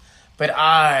sissy. But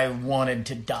I wanted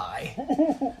to die.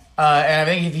 And I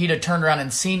think if he'd have turned around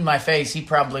and seen my face, he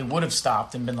probably would have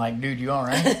stopped and been like, dude, you all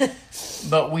right?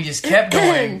 But we just kept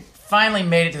going. Finally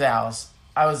made it to the house.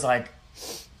 I was like,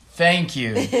 thank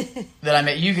you that I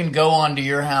met you. Can go on to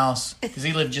your house, because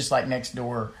he lived just like next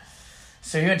door.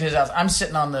 So he went to his house. I'm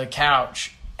sitting on the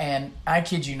couch, and I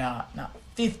kid you not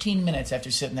 15 minutes after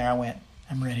sitting there, I went,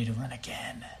 I'm ready to run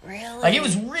again. Really? Like, it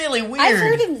was really weird. I've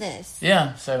heard of this.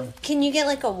 Yeah, so. Can you get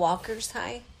like a walker's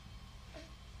high?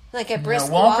 Like a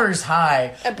brisk Walker's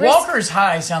High. Walker's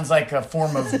High sounds like a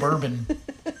form of bourbon.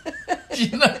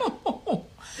 You know?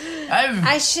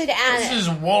 I should add This is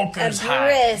Walker's High.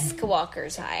 A brisk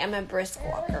Walker's High. I'm a brisk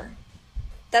walker.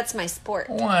 That's my sport.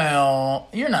 Well,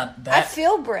 you're not that. I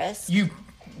feel brisk. You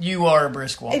are a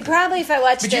brisk walker. Probably if I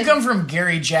watched But you come from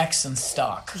Gary Jackson's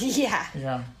stock. Yeah.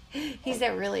 Yeah. He's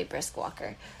a really brisk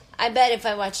walker. I bet if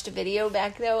I watched a video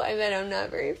back, though, I bet I'm not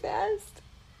very fast.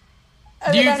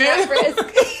 Do you I'm not feel?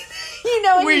 brisk. You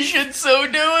know, we should so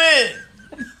do it.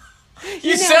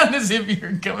 You sound as if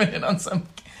you're coming in on some.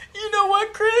 You know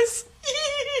what, Chris?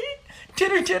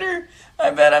 Titter, titter.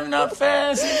 I bet I'm not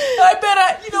fast.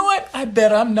 You know what? I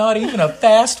bet I'm not even a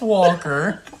fast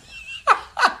walker.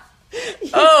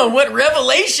 Oh, what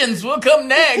revelations will come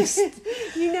next?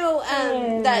 You know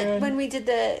that when we did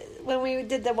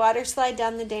the water slide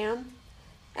down the dam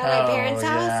at my parents'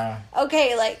 house. Yeah.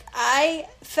 Okay, like I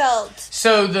felt.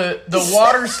 So the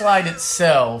water slide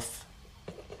itself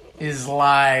is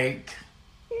like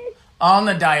on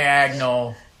the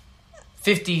diagonal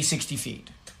 50, 60 feet.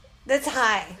 That's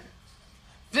high.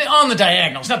 On the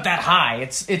diagonal, it's not that high.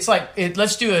 It's like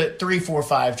let's do a 3, 4,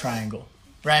 5 triangle,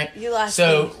 right? You lost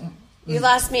me. You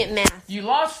lost me at math. You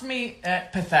lost me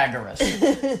at Pythagoras.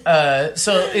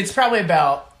 So it's probably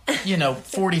about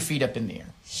 40 feet up in the air.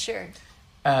 Sure.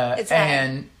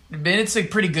 But it's a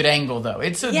pretty good angle, though.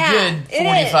 It's a good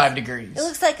 45 degrees. It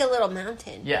looks like a little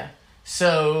mountain. Yeah.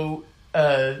 So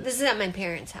this is at my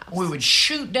parents' house. we would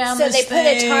shoot down so this they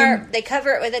thing. put a tarp. They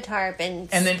cover it with a tarp and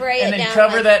spray it down. And then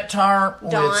cover that tarp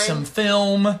with some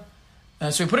film.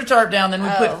 So we put a tarp down, then we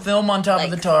put film on top of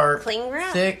the tarp. Cling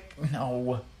wrap? Thick.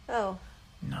 No. Oh.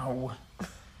 No.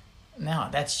 No,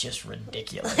 that's just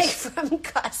ridiculous. Like from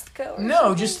Costco or No,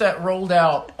 something? just that rolled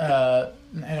out, I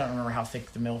don't remember how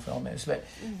thick the mill film is, but,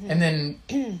 and then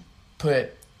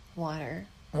put water,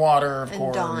 of and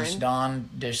course, Dawn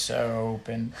dish soap,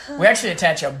 and we actually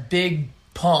attach a big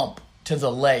pump to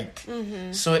the lake,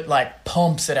 so it like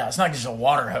pumps it out. It's not just a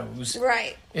water hose.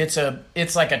 Right. It's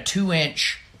like a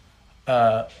 2-inch,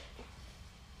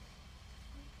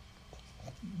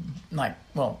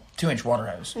 2-inch water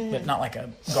hose, but not like a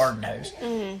garden hose.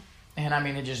 And I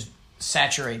mean, it just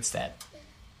saturates that.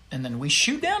 And then we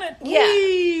shoot down it. Yeah.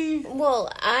 Whee! Well,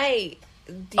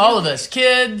 all of us,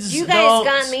 kids, you adults,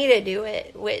 guys got me to do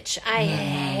it, which I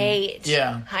hate.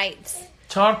 Yeah. Heights.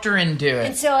 Talked her into it.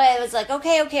 And so I was like,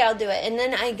 okay, I'll do it. And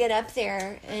then I get up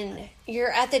there, and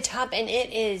you're at the top, and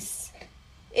it is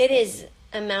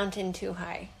a mountain too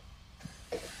high.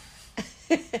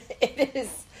 It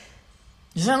is.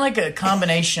 Is that like a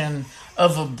combination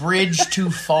of a bridge too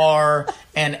far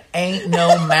and ain't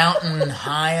no mountain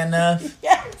high enough?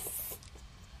 Yes.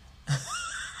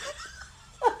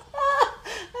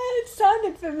 It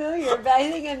sounded familiar, but I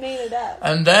think I made it up.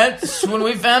 And that's when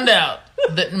we found out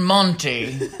that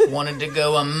Monty wanted to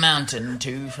go a mountain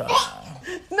too far.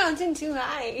 Mountain too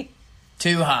high.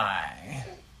 Too high.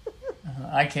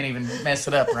 I can't even mess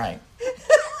it up right.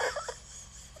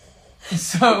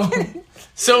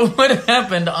 So what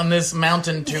happened on this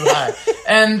mountain too high?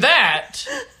 And that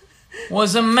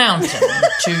was a mountain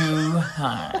too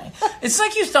high. It's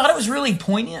like you thought it was really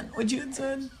poignant, what you had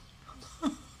said.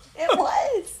 It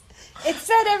was. It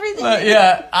said everything.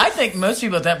 Yeah, I think most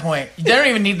people at that point, they don't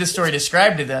even need the story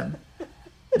described to them.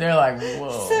 They're like,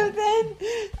 whoa. So then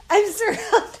I'm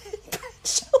surrounded by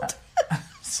children.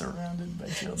 Surrounded by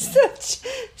children.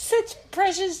 Such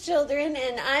precious children,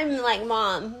 and I'm like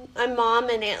mom. I'm mom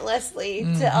and Aunt Leslie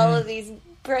to all of these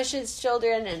precious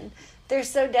children, and they're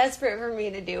so desperate for me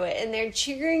to do it, and they're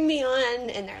cheering me on,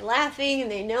 and they're laughing,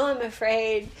 and they know I'm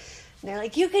afraid. And they're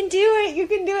like, you can do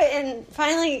it, and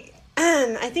finally,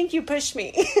 I think you pushed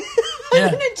me. Yeah.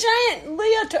 I'm in a giant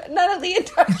leotard, not a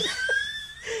leotard.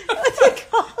 What's it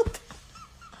called?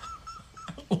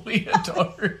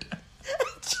 Leotard.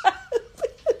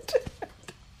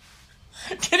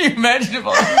 Can you imagine if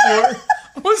all you wore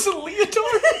was a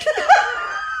leotard?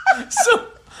 So,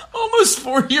 almost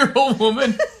 4-year-old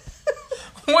woman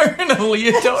wearing a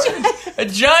leotard, a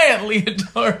giant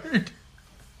leotard.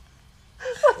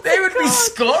 They would be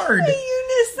scarred. A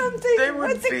unis something.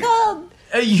 What's it called?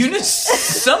 A unis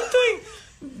something?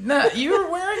 No, you were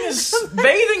wearing a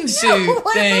bathing suit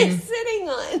what thing. am I sitting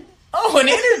on? Oh, an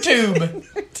inner tube.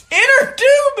 Inner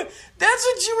tube? That's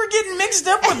what you were getting mixed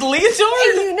up with, leotard? A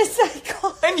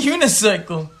unicycle. And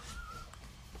unicycle.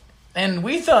 And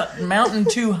we thought mountain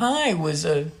too high was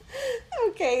a...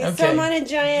 Okay, so I'm on a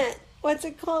giant... What's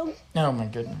it called? Oh, my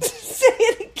goodness. Say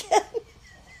it again.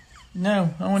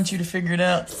 No, I want you to figure it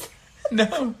out.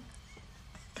 No.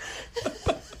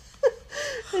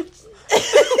 What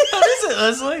is it,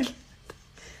 Leslie?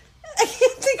 I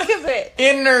can't think of it.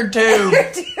 Inner tube.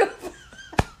 Inner tube.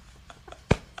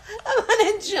 I'm on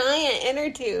a giant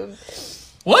inner tube.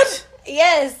 What?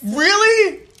 Yes.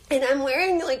 Really? And I'm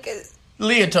wearing like a...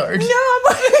 Leotard. No, I'm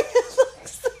wearing a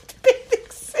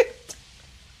bathing suit.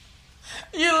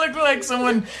 You look like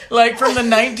someone like from the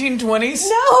 1920s.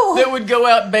 No. That would go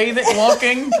out bathing,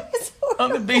 walking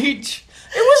on the beach.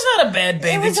 It was not a bad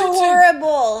bathing suit. It was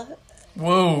horrible.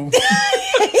 Whoa.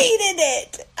 I hated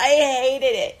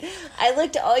it. I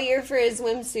looked all year for a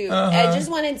swimsuit. I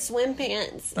just wanted swim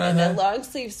pants and a long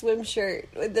sleeve swim shirt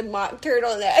with the mock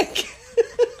turtleneck.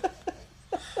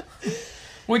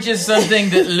 Which is something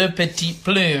that Le Petit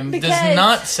Plume does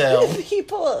not sell.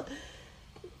 The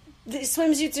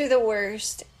swimsuits are the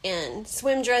worst, and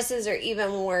swim dresses are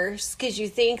even worse because you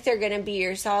think they're going to be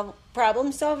your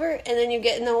problem solver, and then you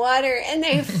get in the water and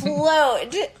they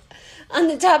float on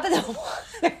the top of the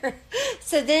water.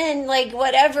 So then, like,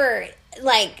 whatever,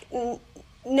 like,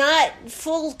 not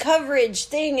full coverage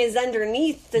thing is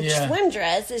underneath the swim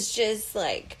dress is just,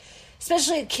 like,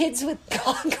 especially kids with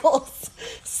goggles.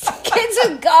 Kids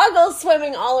with goggles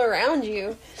swimming all around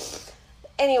you.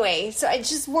 Anyway, so I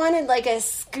just wanted like a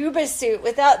scuba suit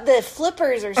without the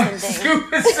flippers or something.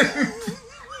 Scuba suit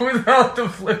without the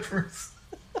flippers.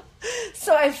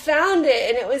 So I found it,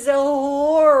 and it was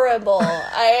horrible.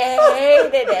 I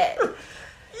hated it.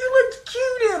 You looked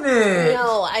cute in it.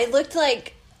 No, I looked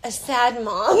like a sad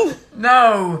mom.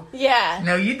 No. Yeah.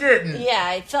 No, you didn't. Yeah,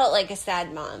 I felt like a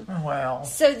sad mom. Oh, wow.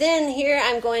 So then here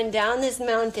I'm going down this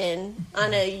mountain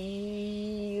on a...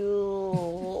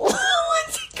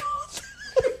 What's it called?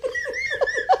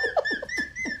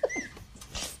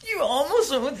 You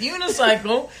almost went with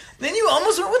unicycle. Then you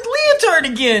almost went with leotard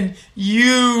again.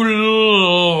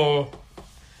 You...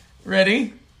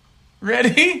 Ready?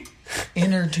 Ready?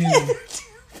 Inner tube.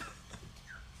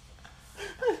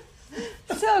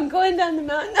 So I'm going down the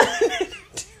mountain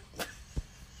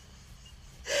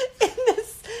in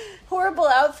this horrible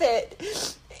outfit.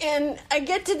 And I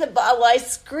get to the bottom. Well, I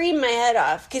scream my head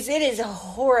off because it is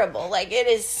horrible. Like, it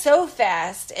is so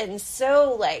fast and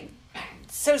so, like,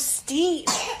 so steep.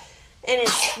 And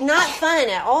it's not fun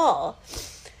at all.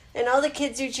 And all the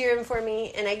kids are cheering for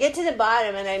me. And I get to the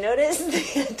bottom and I notice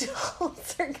the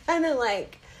adults are kind of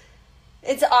like,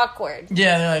 it's awkward.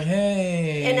 Yeah, they're like,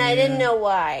 hey. And I didn't know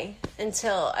why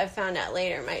until I found out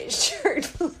later my shirt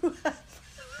flew up.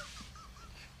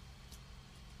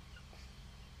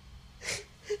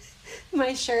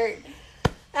 My shirt.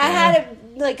 I had a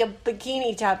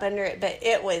bikini top under it, but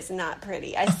it was not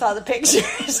pretty. I saw the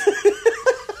pictures.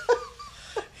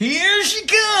 Here she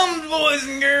comes, boys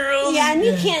and girls. Yeah, and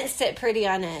you can't sit pretty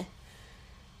on a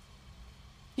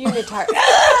unitard.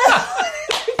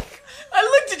 I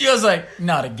looked at you, I was like,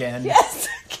 not again. Yes.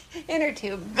 Inner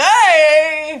tube.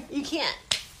 Hey! You can't.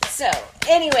 So,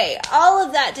 anyway, all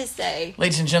of that to say.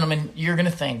 Ladies and gentlemen, you're going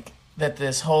to think that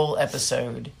this whole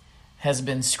episode has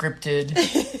been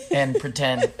scripted and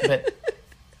pretend, but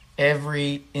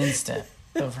every instant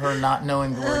of her not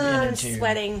knowing the word inner tube. I'm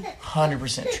sweating.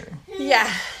 100% true.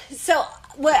 Yeah. So,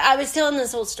 what I was telling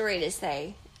this whole story to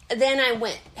say, then I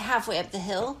went halfway up the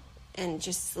hill and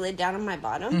just slid down on my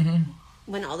bottom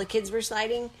when all the kids were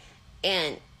sliding,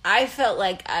 and I felt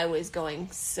like I was going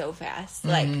so fast,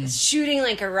 like shooting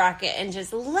like a rocket and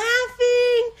just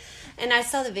laughing. And I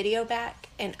saw the video back,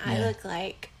 and I look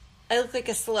like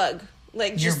a slug.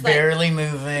 Like, You're just barely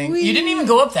moving. You didn't even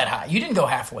go up that high. You didn't go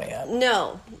halfway up.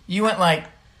 No. You went like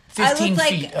 15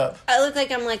 feet up. I look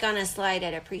like I'm like on a slide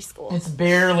at a preschool.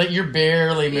 You're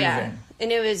barely moving. Yeah.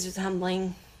 And it was just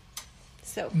humbling.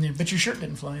 So. Yeah, but your shirt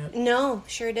didn't fly up. No,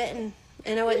 sure didn't.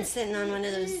 And I wasn't sitting on one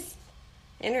of those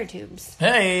inner tubes.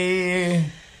 Hey.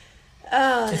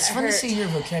 Oh, it's fun to see your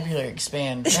vocabulary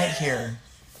expand right here.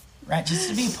 Right, just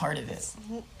to be part of it.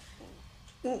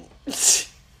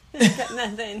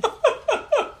 Nothing.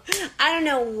 I don't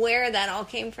know where that all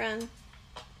came from.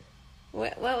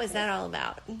 What was that all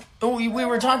about? Oh, we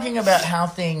were talking about how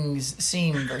things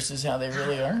seem versus how they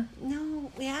really are.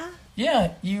 No, yeah?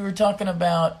 Yeah, you were talking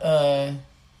about...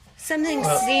 something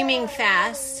seeming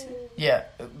fast. Yeah,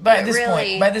 by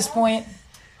this point,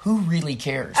 who really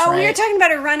cares? Oh, right? we were talking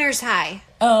about a runner's high.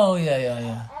 Oh,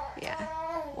 yeah. Yeah.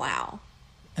 Wow.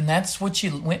 And that's what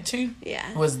you went to?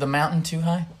 Yeah. Was the mountain too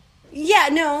high? Yeah,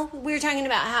 no, we were talking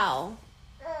about how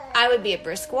I would be a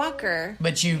brisk walker.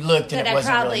 But you looked and it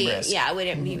wasn't really brisk. Yeah, I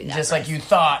wouldn't be that just brisk. like you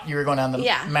thought you were going down the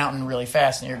mountain really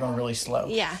fast and you're going really slow.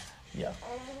 Yeah. Yeah.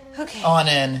 Okay. On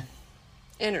in.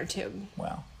 Inner tube.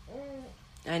 Wow.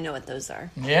 I know what those are.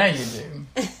 Yeah, you do.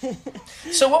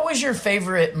 So what was your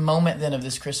favorite moment then of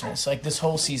this Christmas? Like this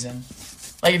whole season?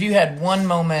 Like if you had one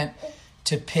moment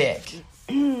to pick.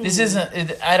 This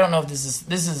isn't, I don't know if this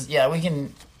is, yeah, we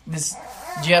can, this,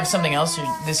 do you have something else?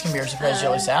 This can be our surprise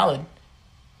jelly salad.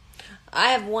 I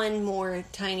have one more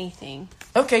tiny thing.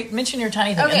 Okay, mention your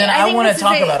tiny thing. Okay, and then I want to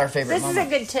talk about our favorite moment. This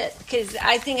is a good tip, because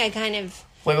I think I kind of...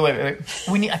 Wait. I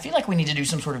feel like we need to do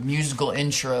some sort of musical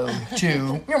intro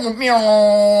to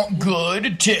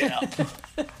good tip.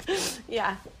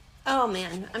 Yeah. Oh,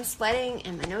 man. I'm sweating,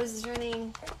 and my nose is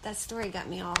running. That story got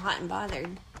me all hot and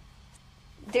bothered.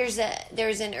 There's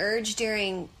an urge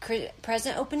during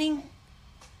present opening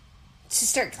to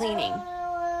start cleaning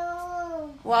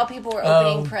while people were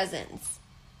opening presents.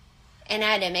 And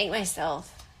I had to make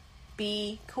myself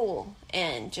be cool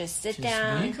and just sit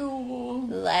down, be cool.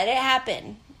 Let it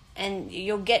happen, and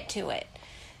you'll get to it.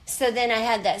 So then I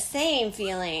had that same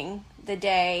feeling the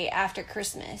day after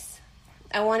Christmas.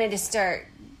 I wanted to start...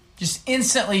 Just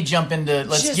instantly jump into,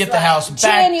 let's get the house back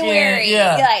January, in.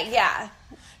 Yeah. Yeah.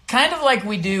 Kind of like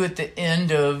we do at the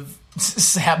end of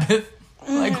Sabbath.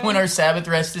 Like when our Sabbath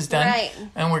rest is done. Right.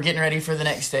 And we're getting ready for the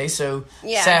next day. So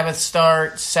Sabbath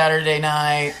starts Saturday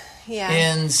night,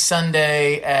 ends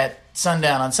Sunday at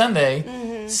sundown on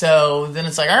Sunday. So then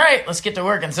it's like, all right, let's get to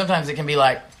work. And sometimes it can be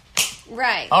like,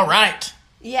 right. All right.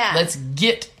 Yeah. Let's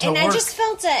get to work. And I just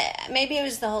felt maybe it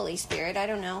was the Holy Spirit. I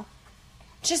don't know.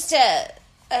 Just a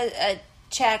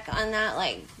check on that.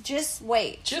 Like, just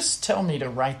wait. Just tell me to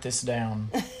write this down.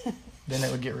 Then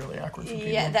it would get really awkward for people.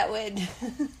 Yeah, that would.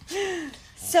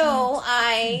 So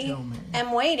I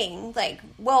am waiting. Like,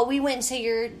 well, we went to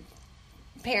your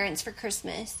parents for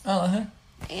Christmas. Uh-huh.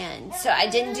 And so I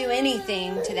didn't do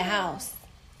anything to the house.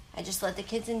 I just let the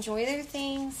kids enjoy their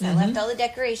things. I left all the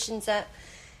decorations up.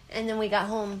 And then we got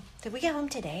home. Did we get home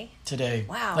today? Today.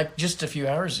 Wow. Like just a few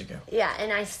hours ago. Yeah,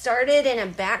 and I started in a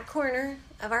back corner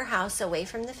of our house away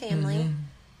from the family.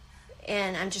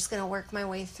 And I'm just going to work my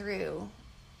way through.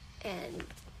 And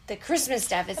the Christmas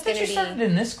stuff is going to be... You started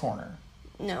in this corner.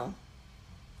 No.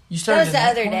 You started that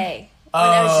was the other day when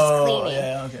I was just cleaning.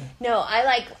 Yeah, okay.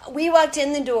 No, we walked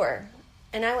in the door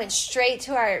and I went straight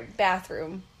to our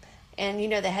bathroom. And you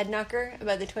know the head knocker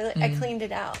above the toilet? I cleaned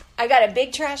it out. I got a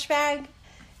big trash bag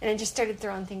and I just started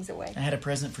throwing things away. I had a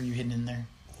present for you hidden in there.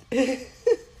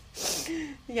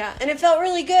 Yeah, and it felt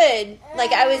really good.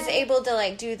 Like I was able to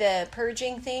like do the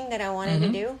purging thing that I wanted to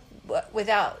do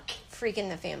without freaking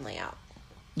the family out.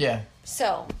 Yeah.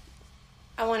 So,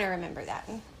 I want to remember that.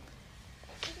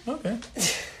 Okay.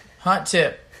 Hot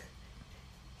tip.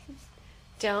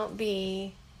 Don't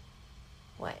be...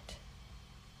 What?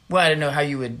 Well, I don't know how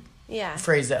you would Yeah.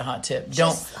 phrase that hot tip.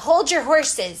 Just hold your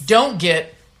horses. Don't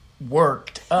get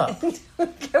worked up.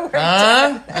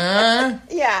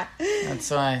 Yeah. That's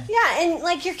why. Yeah, and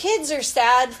like your kids are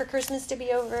sad for Christmas to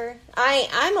be over.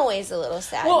 I'm always a little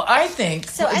sad. Well, I think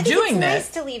so I think doing it's that, nice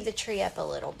to leave the tree up a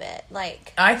little bit.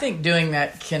 Like I think doing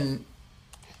that can,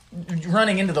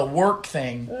 running into the work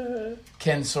thing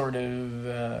can sort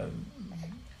of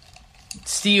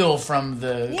steal from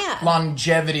the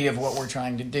longevity of what we're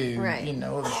trying to do. Right. You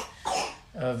know,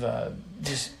 of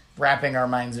just wrapping our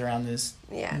minds around this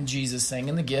Jesus thing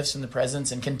and the gifts and the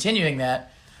presents and continuing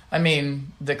that. I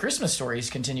mean, the Christmas stories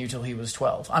continue till he was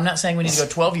 12. I'm not saying we need to go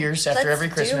 12 years after every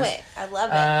Christmas. Do it. I love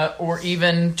it. Or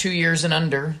even 2 years and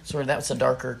under. Sort of, that's a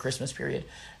darker Christmas period.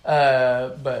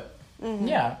 But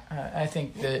yeah, I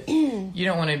think that you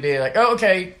don't want to be like, oh,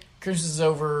 okay, Christmas is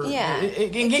over. Yeah.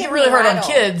 It can get really hard on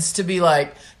kids to be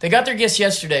like, they got their gifts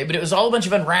yesterday, but it was all a bunch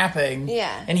of unwrapping.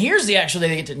 Yeah. And here's the actual day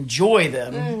they get to enjoy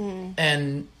them.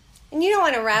 And you don't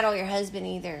want to rattle your husband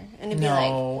either. And to be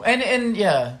like... And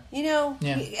yeah. You know?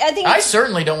 Yeah. I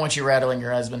certainly don't want you rattling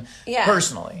your husband,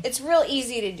 personally. It's real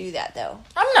easy to do that, though.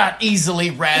 I'm not easily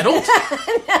rattled.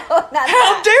 No, not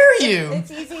How dare you?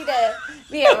 It's easy to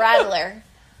be a rattler.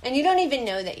 And you don't even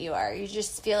know that you are. You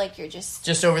just feel like you're just...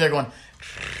 Just over there going...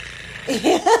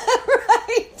 Yeah,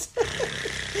 right.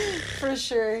 For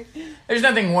sure. There's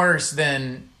nothing worse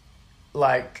than,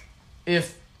 like,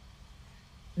 if...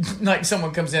 like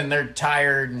someone comes in, they're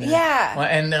tired and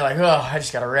they're like, oh, I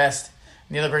just gotta rest,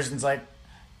 and the other person's like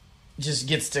just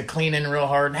gets to clean in real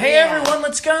hard, hey everyone,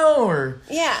 let's go, or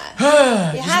just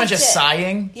a bunch of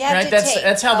sighing, right?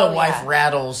 That's how the wife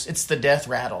rattles. It's the death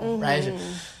rattle, right?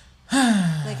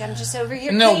 Like, I'm just over here,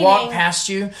 and they'll walk past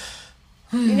you.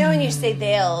 You know, when you say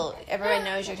everyone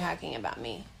knows you're talking about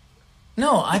me.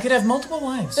 No, I could have multiple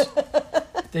wives.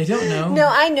 They don't know. No,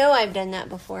 I know I've done that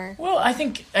before. Well, I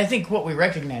think what we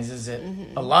recognize is that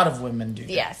a lot of women do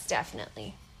that. Yes,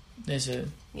 definitely. It's a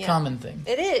common thing.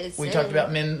 It is. We talked about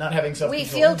men not having self-control. We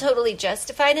feel totally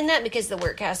justified in that because the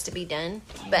work has to be done.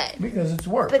 Because it's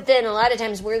work. But then a lot of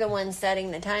times we're the ones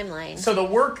setting the timeline. So the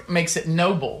work makes it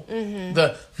noble.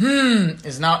 The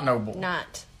is not noble.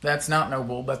 Not. That's not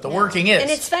noble, but the working is. And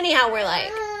it's funny how we're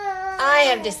like, I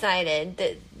have decided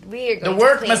that we are going to the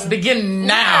work must begin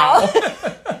now. And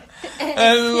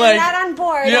if you're not on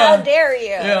board, how dare you?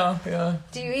 Yeah.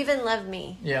 Do you even love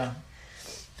me? Yeah.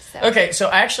 Okay, so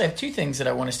I actually have two things that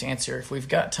I want us to answer if we've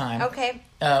got time. Okay.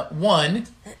 One.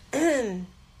 I'm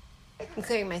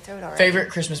clearing my throat already. Favorite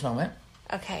Christmas moment.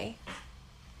 Okay.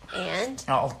 And?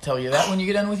 I'll tell you that when you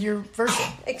get done with your first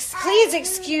one. Please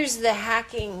excuse the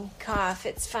hacking cough.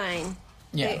 It's fine.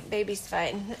 Yeah. Baby's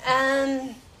fine.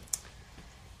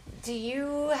 Do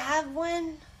you have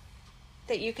one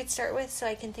that you could start with so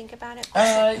I can think about it?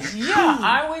 Yeah,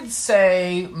 I would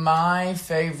say my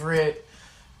favorite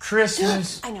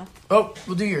Christmas... I know. Oh,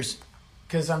 we'll do yours,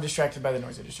 because I'm distracted by the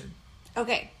noise I just heard.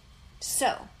 Okay,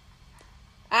 so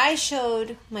I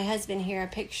showed my husband here a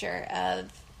picture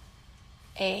of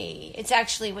it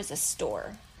actually was a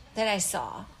store that I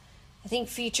saw, I think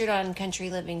featured on Country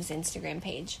Living's Instagram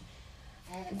page,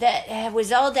 that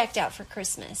was all decked out for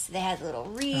Christmas. They had little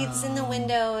wreaths in the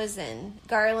windows and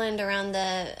garland around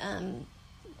the,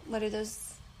 what are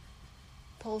those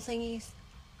pole thingies?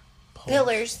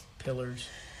 pillars.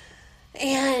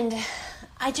 And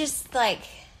I just, I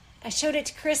showed it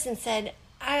to Chris and said,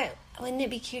 wouldn't it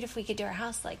be cute if we could do our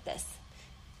house like this?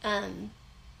 And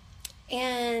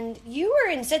you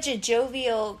were in such a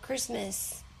jovial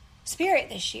Christmas spirit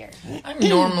this year. I'm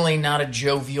normally not a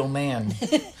jovial man.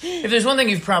 If there's one thing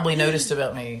you've probably noticed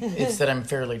about me, it's that I'm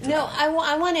fairly dry. No, I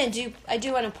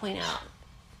do want to point out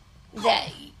that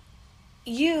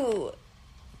you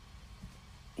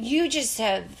just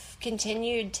have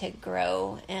continued to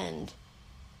grow and...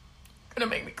 Gonna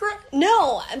make me cry.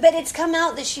 No, but it's come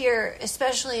out this year,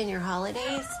 especially in your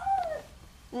holidays.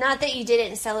 Not that you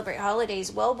didn't celebrate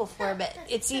holidays well before, but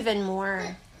it's even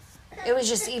more... It was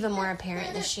just even more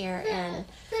apparent this year, and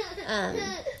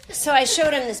so I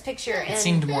showed him this picture. And it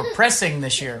seemed more pressing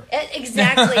this year.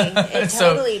 Exactly, it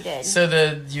totally did.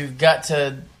 So you've got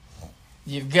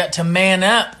to man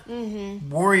up,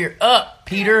 warrior up,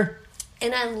 Peter.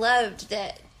 And I loved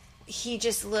that he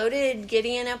just loaded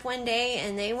Gideon up one day,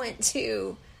 and they went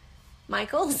to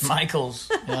Michael's,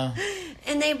 yeah,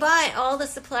 and they bought all the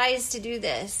supplies to do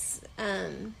this.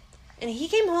 And he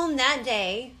came home that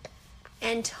day.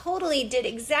 And totally did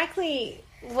exactly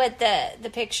what the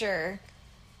picture,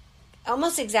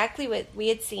 almost exactly what we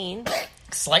had seen.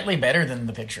 Slightly better than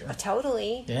the picture.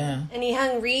 Totally. Yeah. And he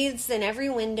hung wreaths in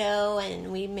every window,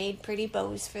 and we made pretty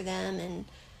bows for them, and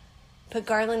put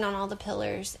garland on all the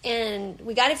pillars. And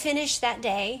we got it finished that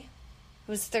day.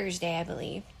 It was Thursday, I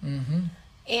believe. Mm-hmm.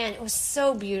 And it was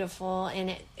so beautiful,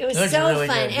 and it was so really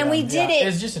fun. Good, and we did it. It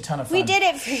was just a ton of fun. We did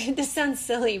it for, this sounds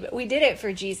silly, but we did it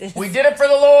for Jesus. We did it for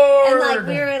the Lord. And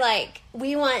we were like,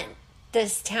 we want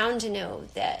this town to know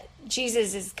that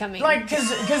Jesus is coming. Like, because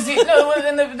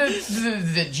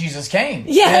that Jesus came.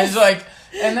 Yes.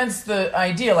 And that's the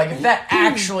idea. Like, if that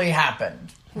actually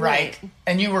happened, right?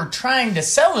 And you were trying to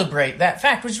celebrate that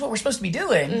fact, which is what we're supposed to be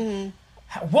doing. Mm-hmm.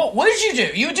 What did you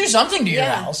do? You would do something to your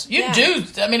house. You'd do.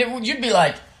 I mean, you'd be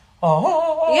like,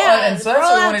 oh, yeah. And so that's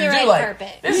what we wanted to do. Like,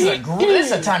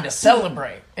 this is a time to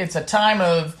celebrate. It's a time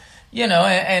of,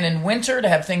 and in winter to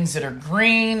have things that are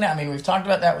green. I mean, we've talked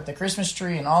about that with the Christmas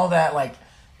tree and all that. Like,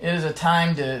 it is a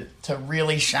time to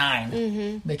really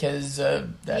shine because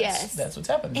that's what's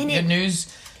happened. And good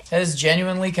news has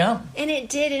genuinely come. And it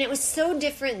did, and it was so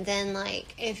different than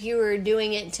if you were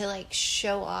doing it to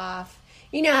show off.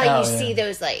 You know how you see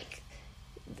those,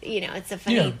 it's a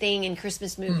funny thing in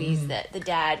Christmas movies that the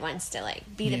dad wants to,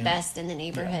 be the best in the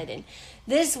neighborhood. Yeah. And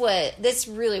this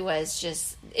really was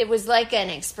just, it was like an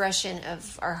expression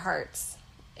of our hearts.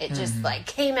 It just,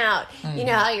 came out. You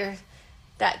know how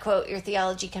that quote, your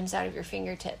theology comes out of your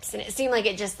fingertips. And it seemed like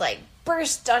it just,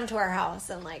 burst onto our house.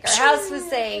 And, our house was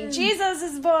saying, Jesus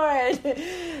is born.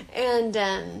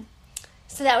 And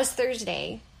so that was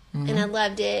Thursday. And I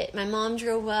loved it. My mom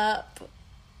drove up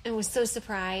and was so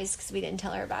surprised because we didn't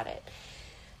tell her about it.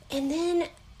 And then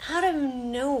out of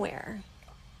nowhere,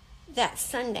 that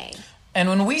Sunday. And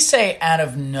when we say out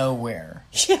of nowhere,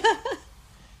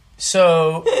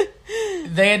 so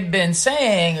they had been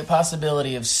saying a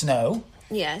possibility of snow.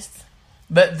 Yes.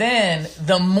 But then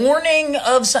the morning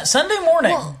of Sunday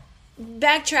morning. Well,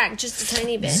 backtrack just a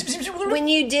tiny bit. When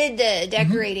you did the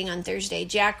decorating on Thursday,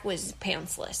 Jack was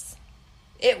pantsless.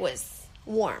 It was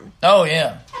warm. Oh,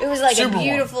 yeah. It was super a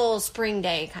beautiful warm. Spring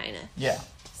day, kind of. Yeah.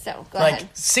 So, go ahead.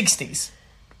 60s.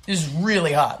 It was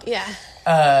really hot.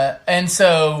 Yeah. And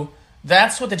so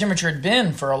that's what the temperature had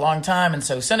been for a long time. And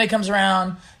so Sunday comes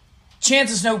around.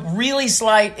 Chance of snow really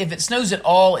slight. If it snows at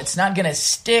all, it's not going to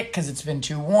stick because it's been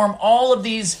too warm. All of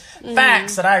these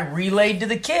facts that I relayed to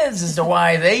the kids as to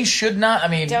why they should not. I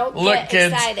mean, don't look, get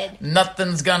kids, excited.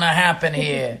 Nothing's going to happen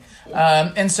here.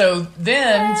 And so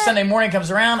then Sunday morning comes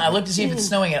around. I look to see if it's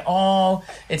snowing at all.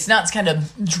 It's not. It's kind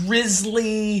of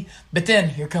drizzly. But then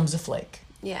here comes a flake.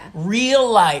 Yeah. Real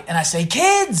light. And I say,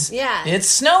 kids, it's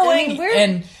snowing. I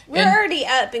mean, we're already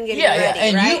up and getting ready,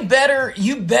 and right?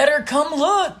 you better come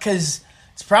look because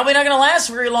it's probably not going to last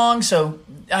very long. So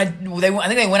I think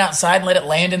they went outside and let it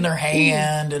land in their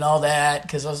hand and all that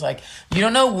because I was like, you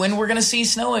don't know when we're going to see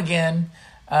snow again.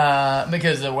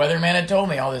 Because the weatherman had told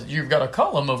me all this. You've got a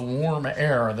column of warm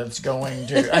air that's going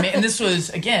to. I mean, and this was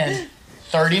again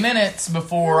 30 minutes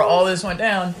before all this went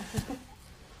down.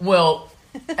 Well,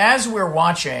 as we're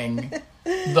watching,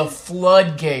 the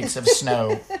floodgates of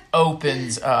snow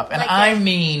opens up, and I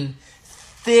mean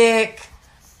thick.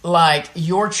 Like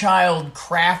your child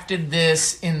crafted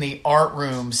this in the art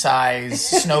room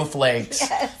size snowflakes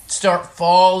start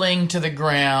falling to the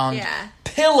ground. Yeah.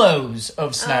 Pillows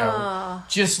of snow,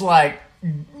 just like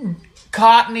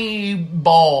cottony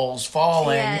balls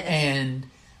falling, and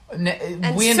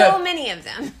we end up many of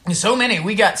them. So many.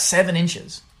 We got 7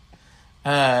 inches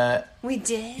We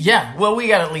did? Yeah. Well, we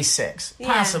got at least 6,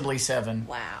 Yeah. possibly 7.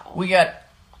 Wow. We got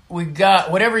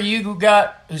whatever you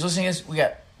got. Who's listening to this? We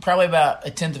got probably about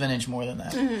 1/10 of an inch more than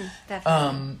that.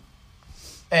 Definitely.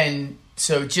 And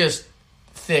so just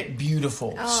thick,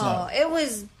 beautiful snow. It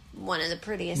was one of the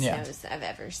prettiest Yeah. snows I've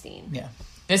ever seen. Yeah.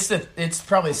 It's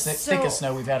probably the thickest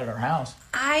snow we've had at our house.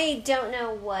 I don't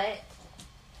know what.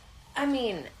 I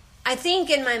mean, I think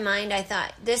in my mind I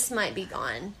thought this might be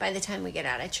gone by the time we get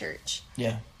out of church.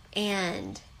 Yeah.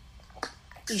 And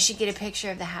you should get a picture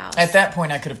of the house. At that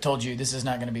point, I could have told you this is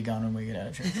not going to be gone when we get out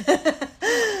of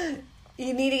church.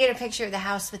 You need to get a picture of the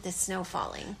house with the snow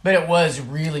falling. But it was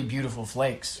really beautiful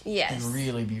flakes. Yes.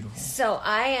 Really beautiful. So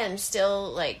I am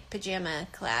still like pajama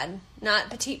clad.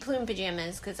 Not petite plume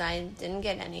pajamas because I didn't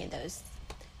get any of those.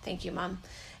 Thank you, Mom.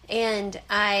 And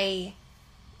I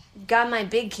got my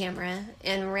big camera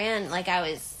and ran like I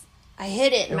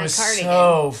hid it in my cardigan. It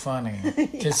was so funny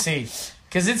to see.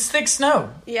 Because it's thick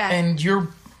snow. Yeah. And you're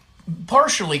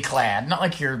partially clad. Not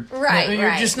like you're...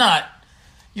 You're just not...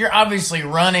 You're obviously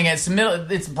running. It's the middle.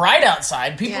 It's bright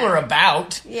outside. People are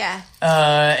about. Yeah.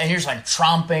 And you're just like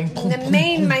tromping.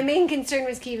 My main concern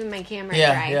was keeping my camera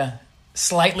dry. Yeah.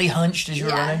 Slightly hunched as you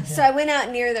were running. So I went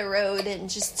out near the road and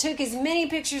just took as many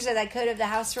pictures as I could of the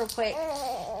house real quick.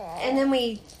 And then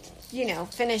we,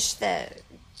 finished the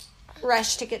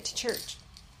rush to get to church.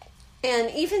 And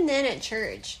even then at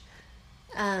church,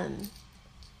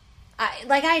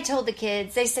 I told the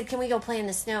kids, they said, "Can we go play in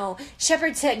the snow?"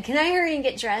 Shepherd said, "Can I hurry and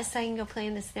get dressed so I can go play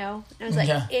in the snow?" And I was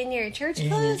like, "In your church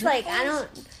clothes?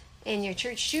 In your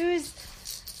church shoes?"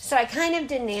 So I kind of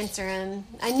didn't answer him.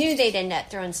 I knew they'd end up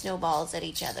throwing snowballs at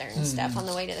each other and stuff on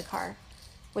the way to the car,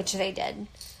 which they did.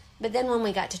 But then when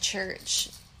we got to church,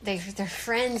 their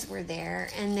friends were there,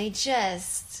 and they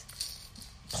just...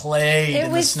 played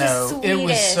in the snow. It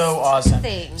was so awesome.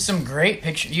 Some great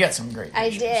pictures. You got some great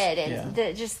pictures. I did.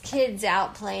 And just kids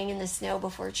out playing in the snow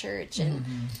before church. And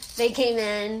they came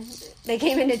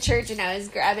into church and I was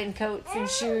grabbing coats and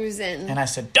shoes. And I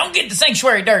said, "Don't get the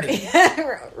sanctuary dirty."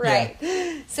 Right.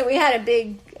 Yeah. So we had a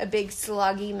big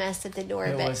sloggy mess at the door.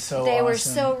 It but was so they awesome. were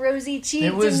so rosy cheeked.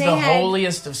 It was the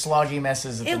holiest of sloggy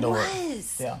messes at the door. It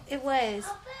was. Yeah. It was.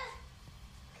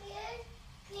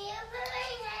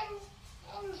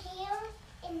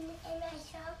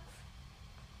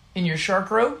 In your shark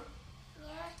robe?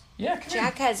 Yeah. Yeah, come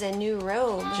Jack here. has a new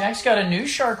robe. Jack's got a new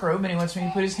shark robe and he wants me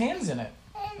to put his hands in it.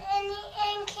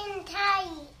 And can tie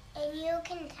it. And you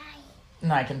can tie it.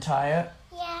 And I can tie it.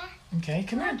 Yeah. Okay,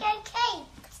 come Like here. a cape.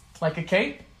 Like a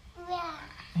cape? Yeah.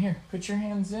 Here, put your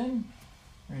hands in.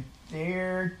 Right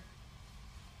there.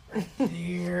 Right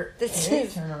there.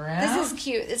 Turn around. This is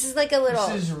cute. This is like a little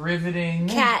This is riveting.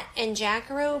 cat and Jack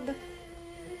robe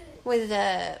with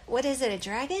what is it, a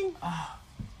dragon?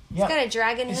 Yep. It's got a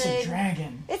dragon hood. It's a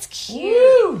dragon. It's cute.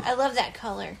 Woo! I love that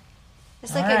color.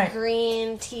 It's like All right. a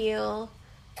green, teal.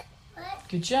 What?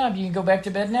 Good job. You can go back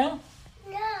to bed now?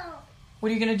 No. What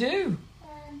are you going to do?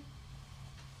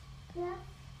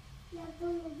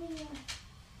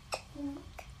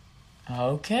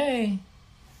 Okay.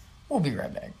 We'll be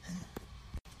right back.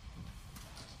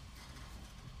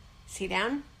 See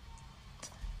down?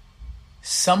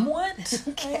 Somewhat,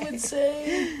 I would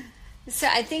say. So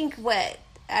I think what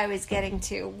I was getting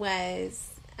to was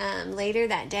later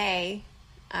that day,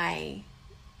 I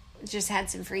just had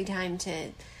some free time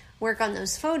to work on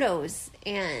those photos.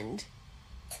 And,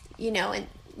 and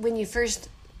when you first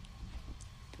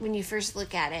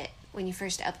look at it, when you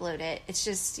first upload it, it's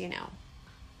just, not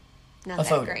A that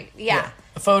photo. great. Yeah.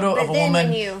 A photo But of a then woman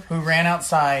when you- who ran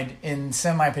outside in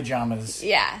semi-pajamas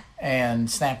Yeah. and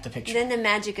snapped a picture. Then the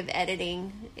magic of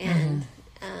editing. And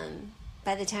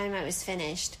by the time I was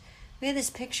finished, we had this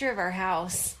picture of our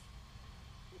house.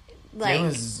 It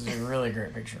was a really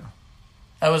great picture.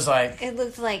 I was like, It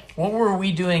looked like... what were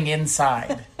we doing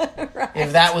inside Right.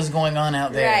 if that was going on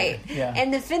out there? Right. Yeah.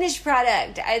 And the finished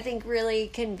product, I think, really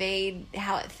conveyed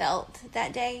how it felt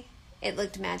that day. It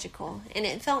looked magical. And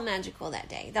it felt magical that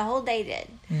day. The whole day did.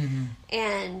 Mm-hmm.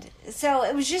 And so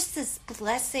it was just this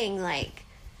blessing, like,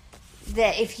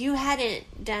 that if you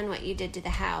hadn't done what you did to the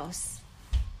house,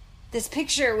 this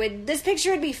picture would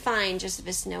be fine just of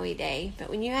a snowy day. But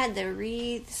when you had the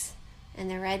wreaths and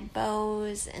the red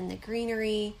bows and the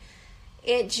greenery,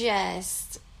 it's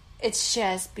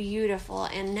just beautiful.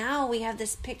 And now we have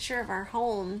this picture of our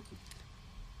home,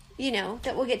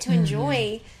 that we'll get to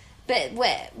enjoy. But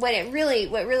what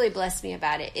really blessed me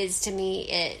about it is, to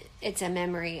me, it's a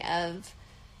memory of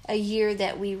a year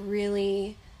that we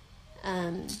really,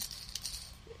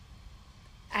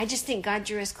 I just think God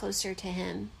drew us closer to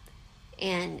Him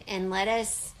and let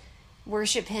us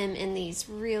worship Him in these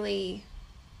really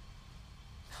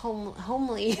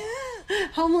homely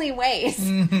ways.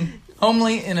 Mm-hmm.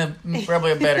 Homely in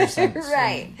probably a better sense.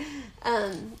 Right.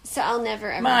 So I'll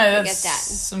never ever forget that.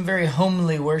 Some very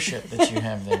homely worship that you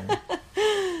have there.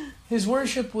 His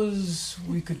worship was,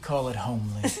 we could call it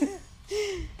homely.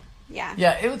 Yeah.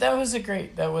 Yeah, that was a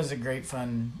great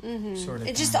fun sort of It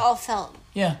time. just all felt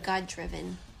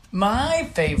God-driven. My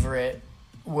favorite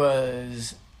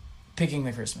was picking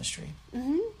the Christmas tree.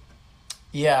 Mm-hmm.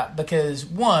 Yeah, because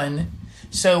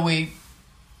so we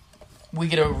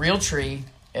get a real tree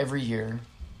every year.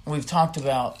 We've talked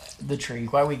about the tree,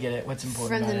 why we get it, what's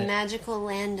important about it. From the magical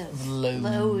land of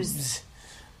Lowe's.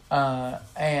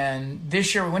 And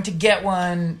this year we went to get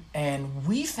one, and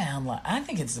we found, I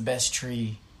think it's the best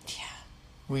tree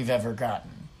we've ever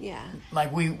gotten. Yeah.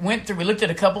 Like, we looked at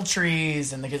a couple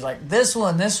trees, and the kids like, this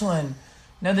one,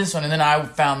 no, this one. And then I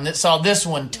saw this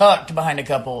one tucked behind a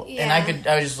couple, and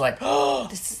I was just like, oh,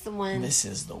 this is the one. This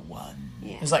is the one.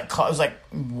 Yeah. It was like,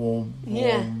 whoa,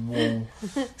 whoa.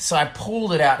 So I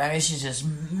pulled it out, and it's just this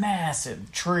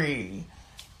massive tree.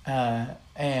 But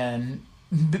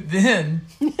then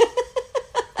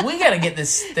we got to get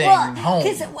this thing home.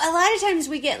 Because a lot of times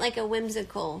we get like a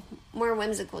more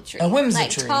whimsical tree. A whimsy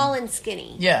tree. Like tall and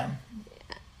skinny. Yeah.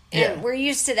 And we're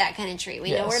used to that kind of tree.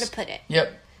 We know where to put it.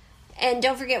 Yep. And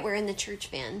don't forget, we're in the church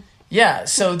van. Yeah,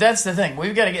 so that's the thing.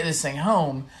 We've got to get this thing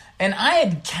home. And I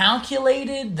had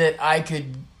calculated that I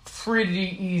could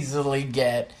pretty easily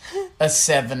get a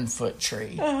 7-foot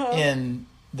tree in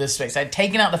this space. I'd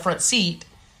taken out the front seat,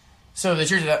 so the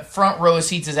church, that front row of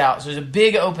seats is out. So there's a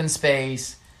big open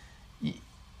space.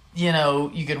 You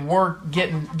know, you could work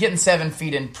getting 7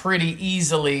 feet in pretty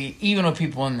easily, even with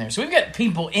people in there. So we've got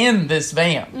people in this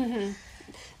van. Mm-hmm.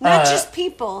 Not just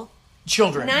people.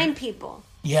 Children. 9 people.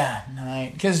 Yeah,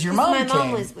 9. Because your mom came. My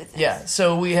mom was with us. Yeah,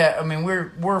 so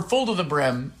we're full to the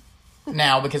brim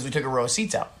now because we took a row of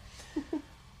seats out.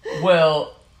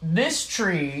 Well, this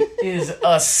tree is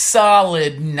a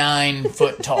solid 9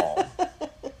 foot tall.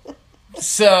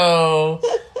 So,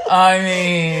 I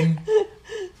mean,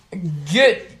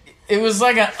 it was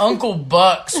like an Uncle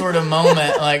Buck sort of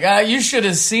moment. Like, you should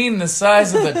have seen the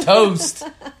size of the toast.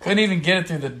 Couldn't even get it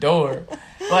through the door.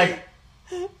 Like,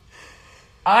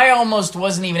 I almost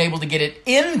wasn't even able to get it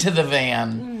into the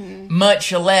van,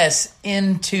 much less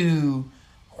into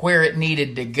where it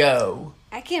needed to go.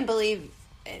 I can't believe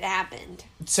it happened.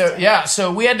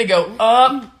 So we had to go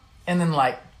up and then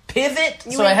pivot.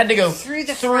 So I had to go through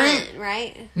the front,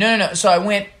 right? No. So I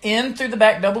went in through the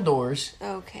back double doors.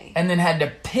 Okay. And then had to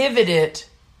pivot it.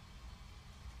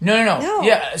 No.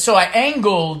 Yeah, so I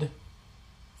angled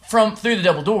through the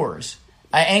double doors.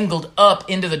 I angled up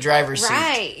into the driver's seat.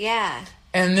 Right, yeah.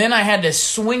 And then I had to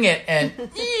swing it and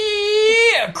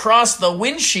across the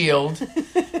windshield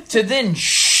to then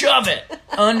shove it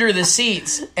under the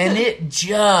seats. And it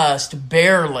just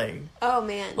barely. Oh,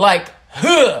 man.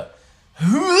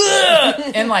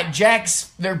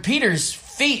 And Peter's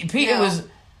feet.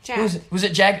 Jack. Was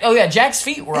it Jack? Oh, yeah, Jack's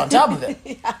feet were on top of it.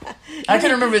 Yeah. I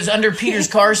couldn't remember if it was under Peter's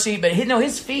car seat, but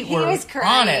his feet were on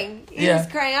it. He was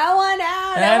crying, I want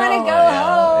out. I want to go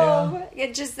home. Yeah.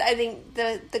 It just, I think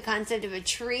the concept of a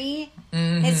tree,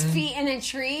 his feet in a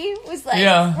tree was like,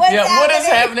 what is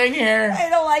happening here? I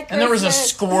don't like Christmas. And there was a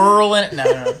squirrel in it.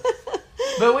 No.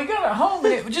 But we got it home,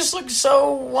 and it just looked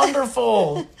so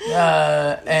wonderful.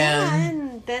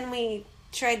 And then we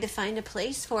tried to find a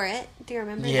place for it. Do you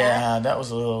remember that? Yeah, that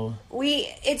was a little...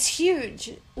 It's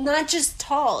huge. Not just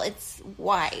tall, it's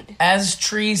wide. As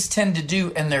trees tend to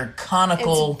do, and they're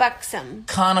conical... It's buxom.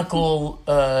 Conical,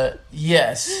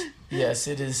 yes,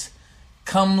 it is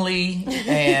comely,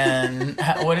 and...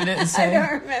 what did it say? I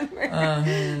don't remember.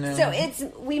 No.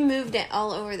 So we moved it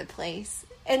all over the place.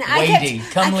 And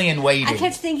comely and weighty. I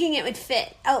kept thinking it would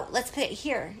fit. Oh, let's put it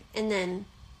here. And then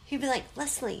he'd be like,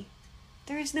 Leslie...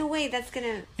 There is no way that's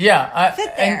gonna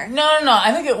fit there. No.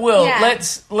 I think it will. Yeah.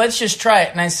 Let's just try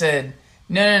it. And I said,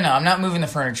 no. I'm not moving the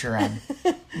furniture around.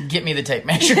 Get me the tape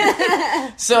measure.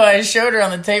 So I showed her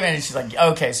on the tape measure. She's like,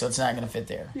 okay, so it's not going to fit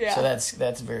there. Yeah. So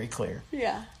that's very clear.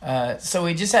 Yeah. So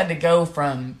we just had to go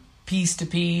from piece to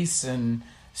piece and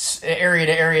area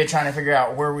to area, trying to figure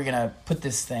out where we're going to put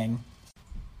this thing.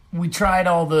 We tried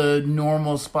all the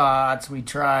normal spots. We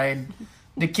tried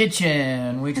the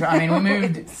kitchen. We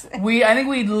moved. I think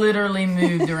we literally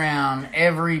moved around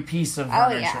every piece of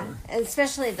furniture. Oh yeah,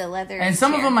 especially the leather. And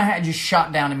some of them I had just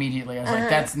shot down immediately. I was like,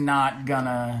 "That's not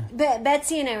gonna." But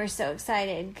Betsy and I were so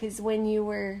excited because when you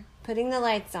were putting the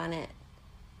lights on it,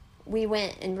 we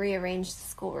went and rearranged the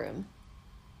schoolroom,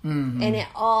 and it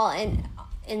all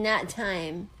in that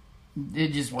time.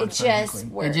 It just worked. It just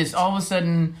worked. It just all of a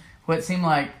sudden what seemed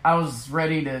like I was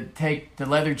ready to take the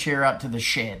leather chair out to the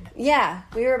shed. Yeah,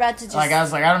 we were about to just... Like, I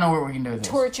was like, I don't know what we can do with this.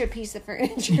 Torch a piece of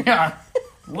furniture. Yeah.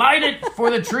 Light it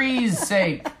for the trees'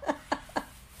 sake.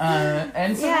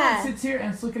 And so it sits here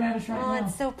and it's looking at us right now. Oh,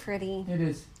 it's so pretty. It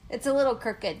is. It's a little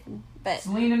crooked, but... It's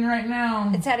leaning right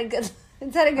now. It's had a good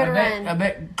run. I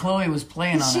bet Chloe was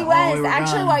playing on it. She was.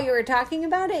 Actually, while you were talking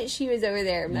about it, she was over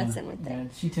there messing with it. Yeah,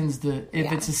 she tends to...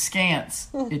 If it's askance,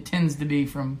 it tends to be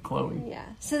from Chloe. Yeah.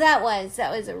 So that was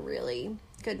a really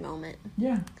good moment.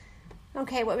 Yeah.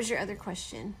 Okay, what was your other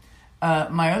question?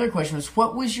 My other question was,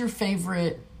 what was your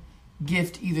favorite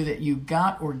gift either that you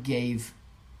got or gave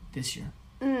this year?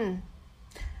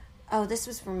 Oh, this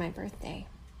was for my birthday.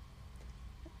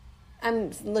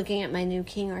 I'm looking at my new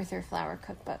King Arthur Flour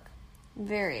cookbook.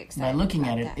 Very excited. By looking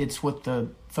at it, that. it's what the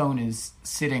phone is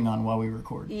sitting on while we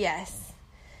record. Yes.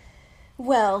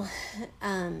 Well,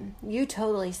 you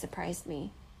totally surprised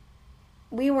me.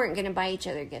 We weren't going to buy each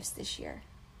other gifts this year.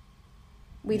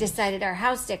 We decided our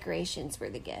house decorations were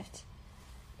the gift.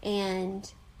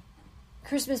 And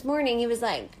Christmas morning, he was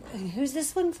like, who's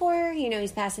this one for? You know,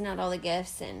 he's passing out all the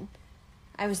gifts. And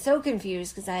I was so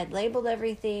confused because I had labeled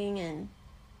everything. And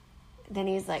then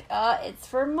he was like, oh, it's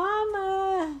for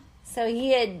Mama. So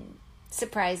he had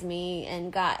surprised me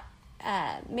and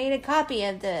made a copy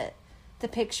of the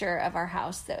picture of our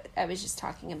house that I was just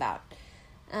talking about.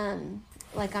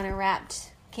 Like on a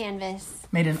wrapped canvas.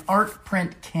 Made an art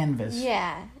print canvas.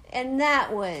 Yeah, and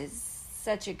that was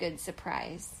such a good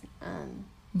surprise.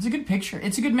 It's a good picture.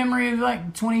 It's a good memory of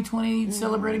like 2020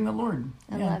 celebrating the Lord.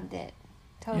 I loved it.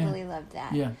 Totally loved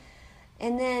that. Yeah.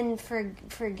 And then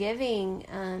for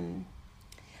giving,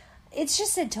 it's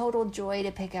just a total joy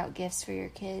to pick out gifts for your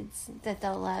kids that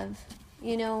they'll love,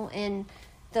 you know, and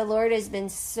the Lord has been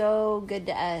so good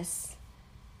to us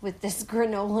with this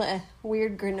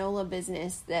weird granola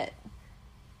business that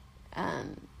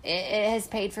it has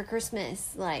paid for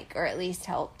Christmas, like, or at least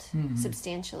helped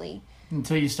substantially.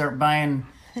 Until you start buying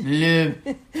Le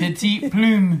Petit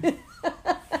Plume.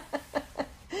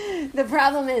 The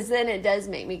problem is then it does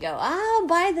make me go, I'll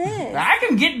buy this. I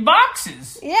can get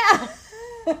boxes. Yeah.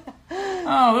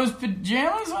 Oh, those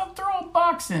pajamas? I'll throw a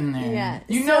box in there. Yeah.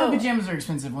 You know pajamas are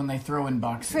expensive when they throw in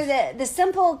boxes. For the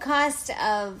simple cost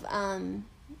of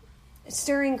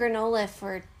stirring granola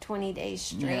for 20 days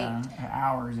straight. Yeah,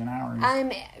 hours and hours.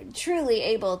 I'm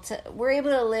truly we're able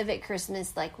to live at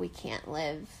Christmas like we can't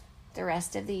live the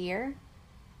rest of the year.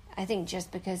 I think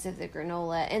just because of the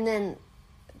granola. And then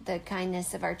the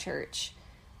kindness of our church.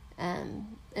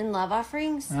 And love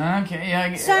offerings. Okay,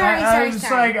 yeah. Sorry.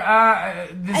 Like,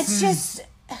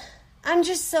 I'm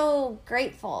just so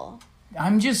grateful.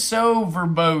 I'm just so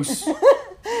verbose.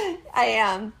 I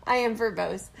am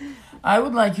verbose. I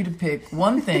would like you to pick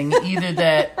one thing, either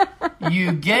that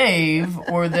you gave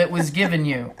or that was given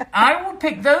you. I will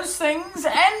pick those things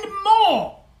and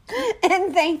more.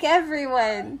 And thank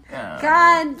everyone.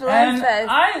 God bless us.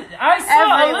 I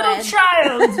saw everyone. A little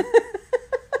child.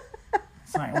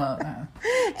 It's like, well...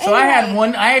 So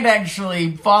anyway. I had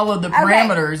actually followed the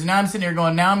parameters, and now I'm sitting here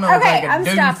going, now I'm going to look like a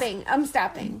doof. I'm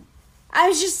stopping.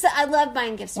 I love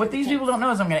buying gifts. What these people don't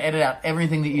know is I'm going to edit out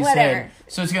everything that you said.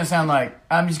 So it's going to sound like,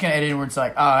 I'm just going to edit it where it's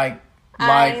like, I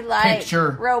like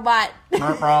picture. Robot.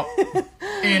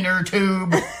 Inner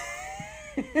tube.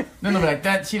 Then they'll be like,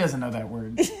 that, she doesn't know that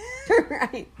word.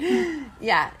 Right.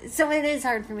 Yeah. So it is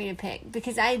hard for me to pick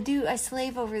because I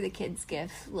slave over the kids'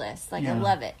 gift list. Like, I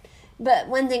love it. But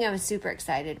one thing I was super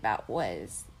excited about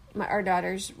was our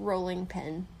daughter's rolling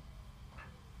pin.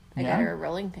 I got her a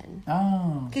rolling pin.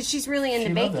 Oh. Because she's really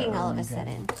into baking all of a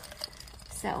sudden.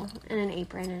 So, and an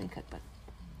apron and a cookbook.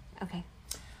 Okay.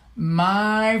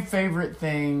 My favorite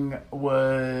thing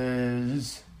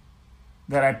was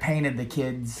that I painted the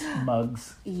kids'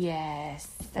 mugs. Yes.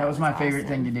 That was my favorite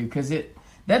thing to do. Because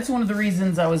that's one of the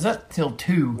reasons I was up till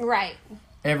 2. Right.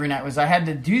 Every night was I had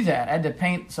to do that. I had to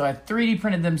paint, so I 3D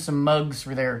printed them some mugs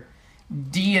for their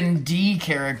D&D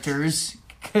characters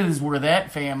because we're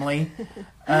that family,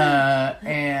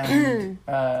 and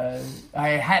I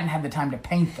hadn't had the time to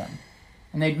paint them.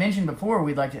 And they'd mentioned before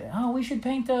we should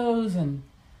paint those, and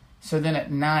so then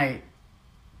at night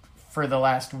for the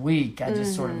last week I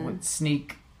just sort of would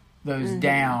sneak those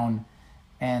down,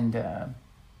 and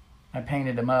I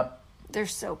painted them up. They're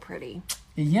so pretty.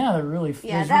 Yeah, they're really,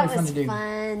 yeah, that was fun to do.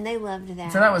 Fun. They loved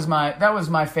that. So that was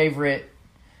my favorite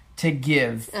to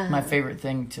give. My favorite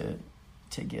thing to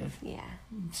give. Yeah.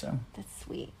 So that's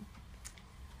sweet.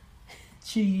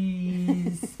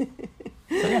 Cheese.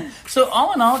 So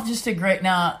all in all, just a great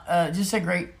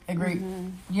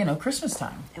Christmas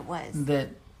time. It was. That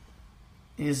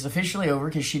is officially over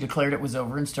because she declared it was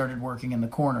over and started working in the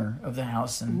corner of the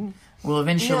house, and will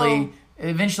eventually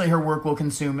her work will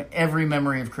consume every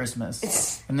memory of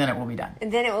Christmas, and then it will be done.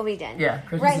 Yeah,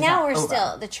 Christmas right now we're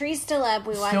still the tree's still up.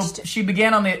 We watched. She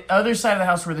began on the other side of the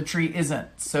house where the tree isn't,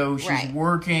 so she's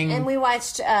working. And we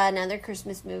watched another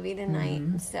Christmas movie tonight.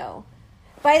 Mm-hmm. So,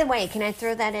 by the way, can I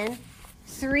throw that in?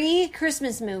 3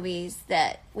 Christmas movies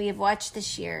that we have watched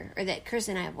this year, or that Chris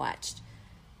and I have watched,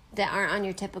 that aren't on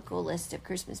your typical list of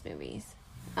Christmas movies.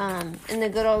 In the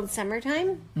good old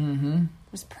summertime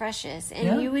was precious,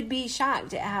 and you would be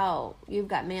shocked at how You've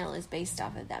Got Mail is based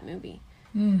off of that movie.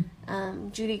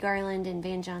 Judy Garland and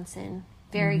Van Johnson,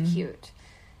 very cute.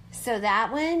 So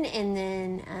that one, and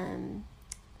then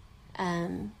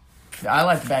I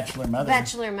like Bachelor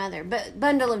Mother, but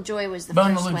Bundle of Joy was the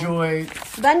first one.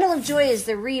 Bundle of Joy is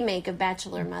the remake of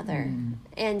Bachelor Mother.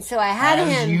 And so I had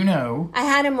I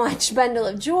had him watch Bundle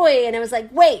of Joy, and I was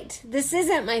like, wait, this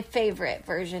isn't my favorite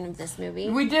version of this movie.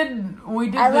 We did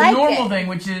the normal thing,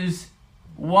 which is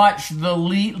watch the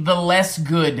less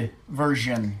good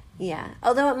version. Yeah,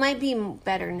 although it might be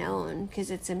better known because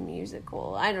it's a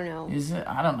musical. I don't know. Is it?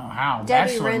 I don't know how.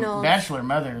 Debbie Reynolds. Bachelor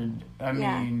Mother, I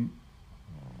mean...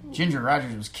 Ginger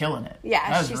Rogers was killing it. Yeah,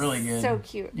 that was really good. So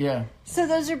cute. Yeah. So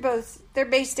those are both. They're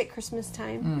based at Christmas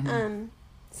time.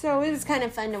 So it was kind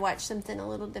of fun to watch something a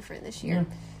little different this year.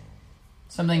 Yeah.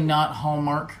 Something not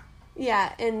Hallmark.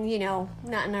 Yeah, and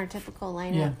not in our typical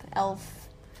lineup. Yeah. Elf.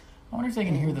 I wonder if they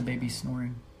can hear the baby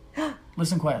snoring.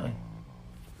 Listen quietly.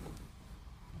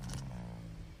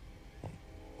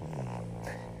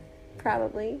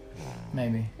 Probably.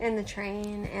 Maybe. And the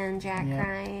train and Jack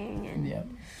crying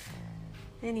and.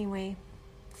 Anyway.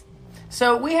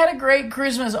 So we had a great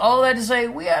Christmas. All that to say,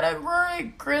 we had a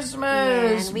great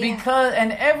Christmas.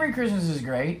 And every Christmas is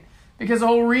great because the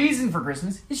whole reason for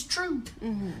Christmas is true.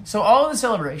 So all of the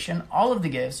celebration, all of the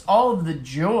gifts, all of the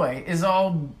joy is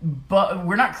all,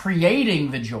 we're not creating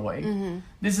the joy.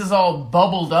 This is all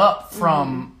bubbled up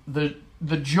from the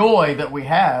joy that we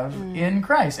have in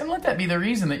Christ. And let that be the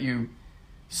reason that you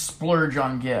splurge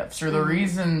on gifts, or the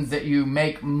reason that you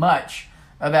make much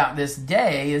about this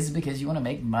day is because you want to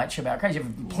make much about Christ. You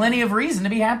have plenty of reason to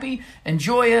be happy and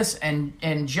joyous and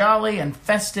jolly and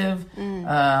festive,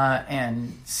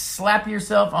 and slap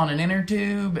yourself on an inner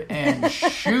tube and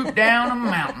shoot down a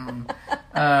mountain.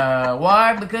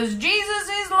 Why? Because Jesus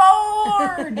is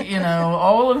Lord.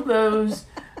 All of those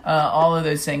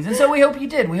things. And so we hope you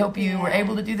did. We hope you were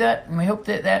able to do that, and we hope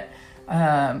that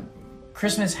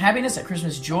Christmas happiness, that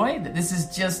Christmas joy, that this is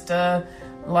just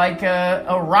like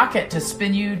a rocket to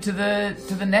spin you to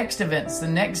the next events, the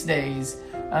next days,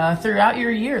 throughout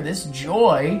your year. This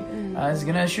joy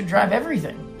should drive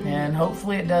everything, and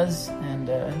hopefully it does. And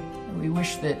we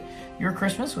wish that your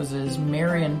Christmas was as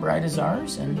merry and bright as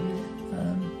ours, and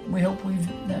we hope we've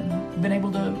been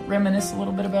able to reminisce a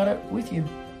little bit about it with you.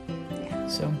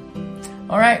 So,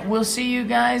 all right, we'll see you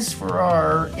guys for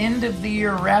our end of the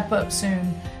year wrap up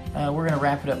soon. We're going to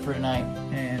wrap it up for tonight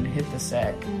and hit the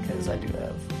sack because I do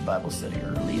have Bible study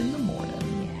early in the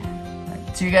morning. Yeah. All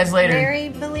right, see you guys later. Merry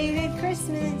belated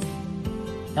Christmas.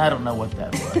 I don't know what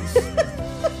that was.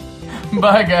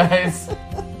 Bye, guys.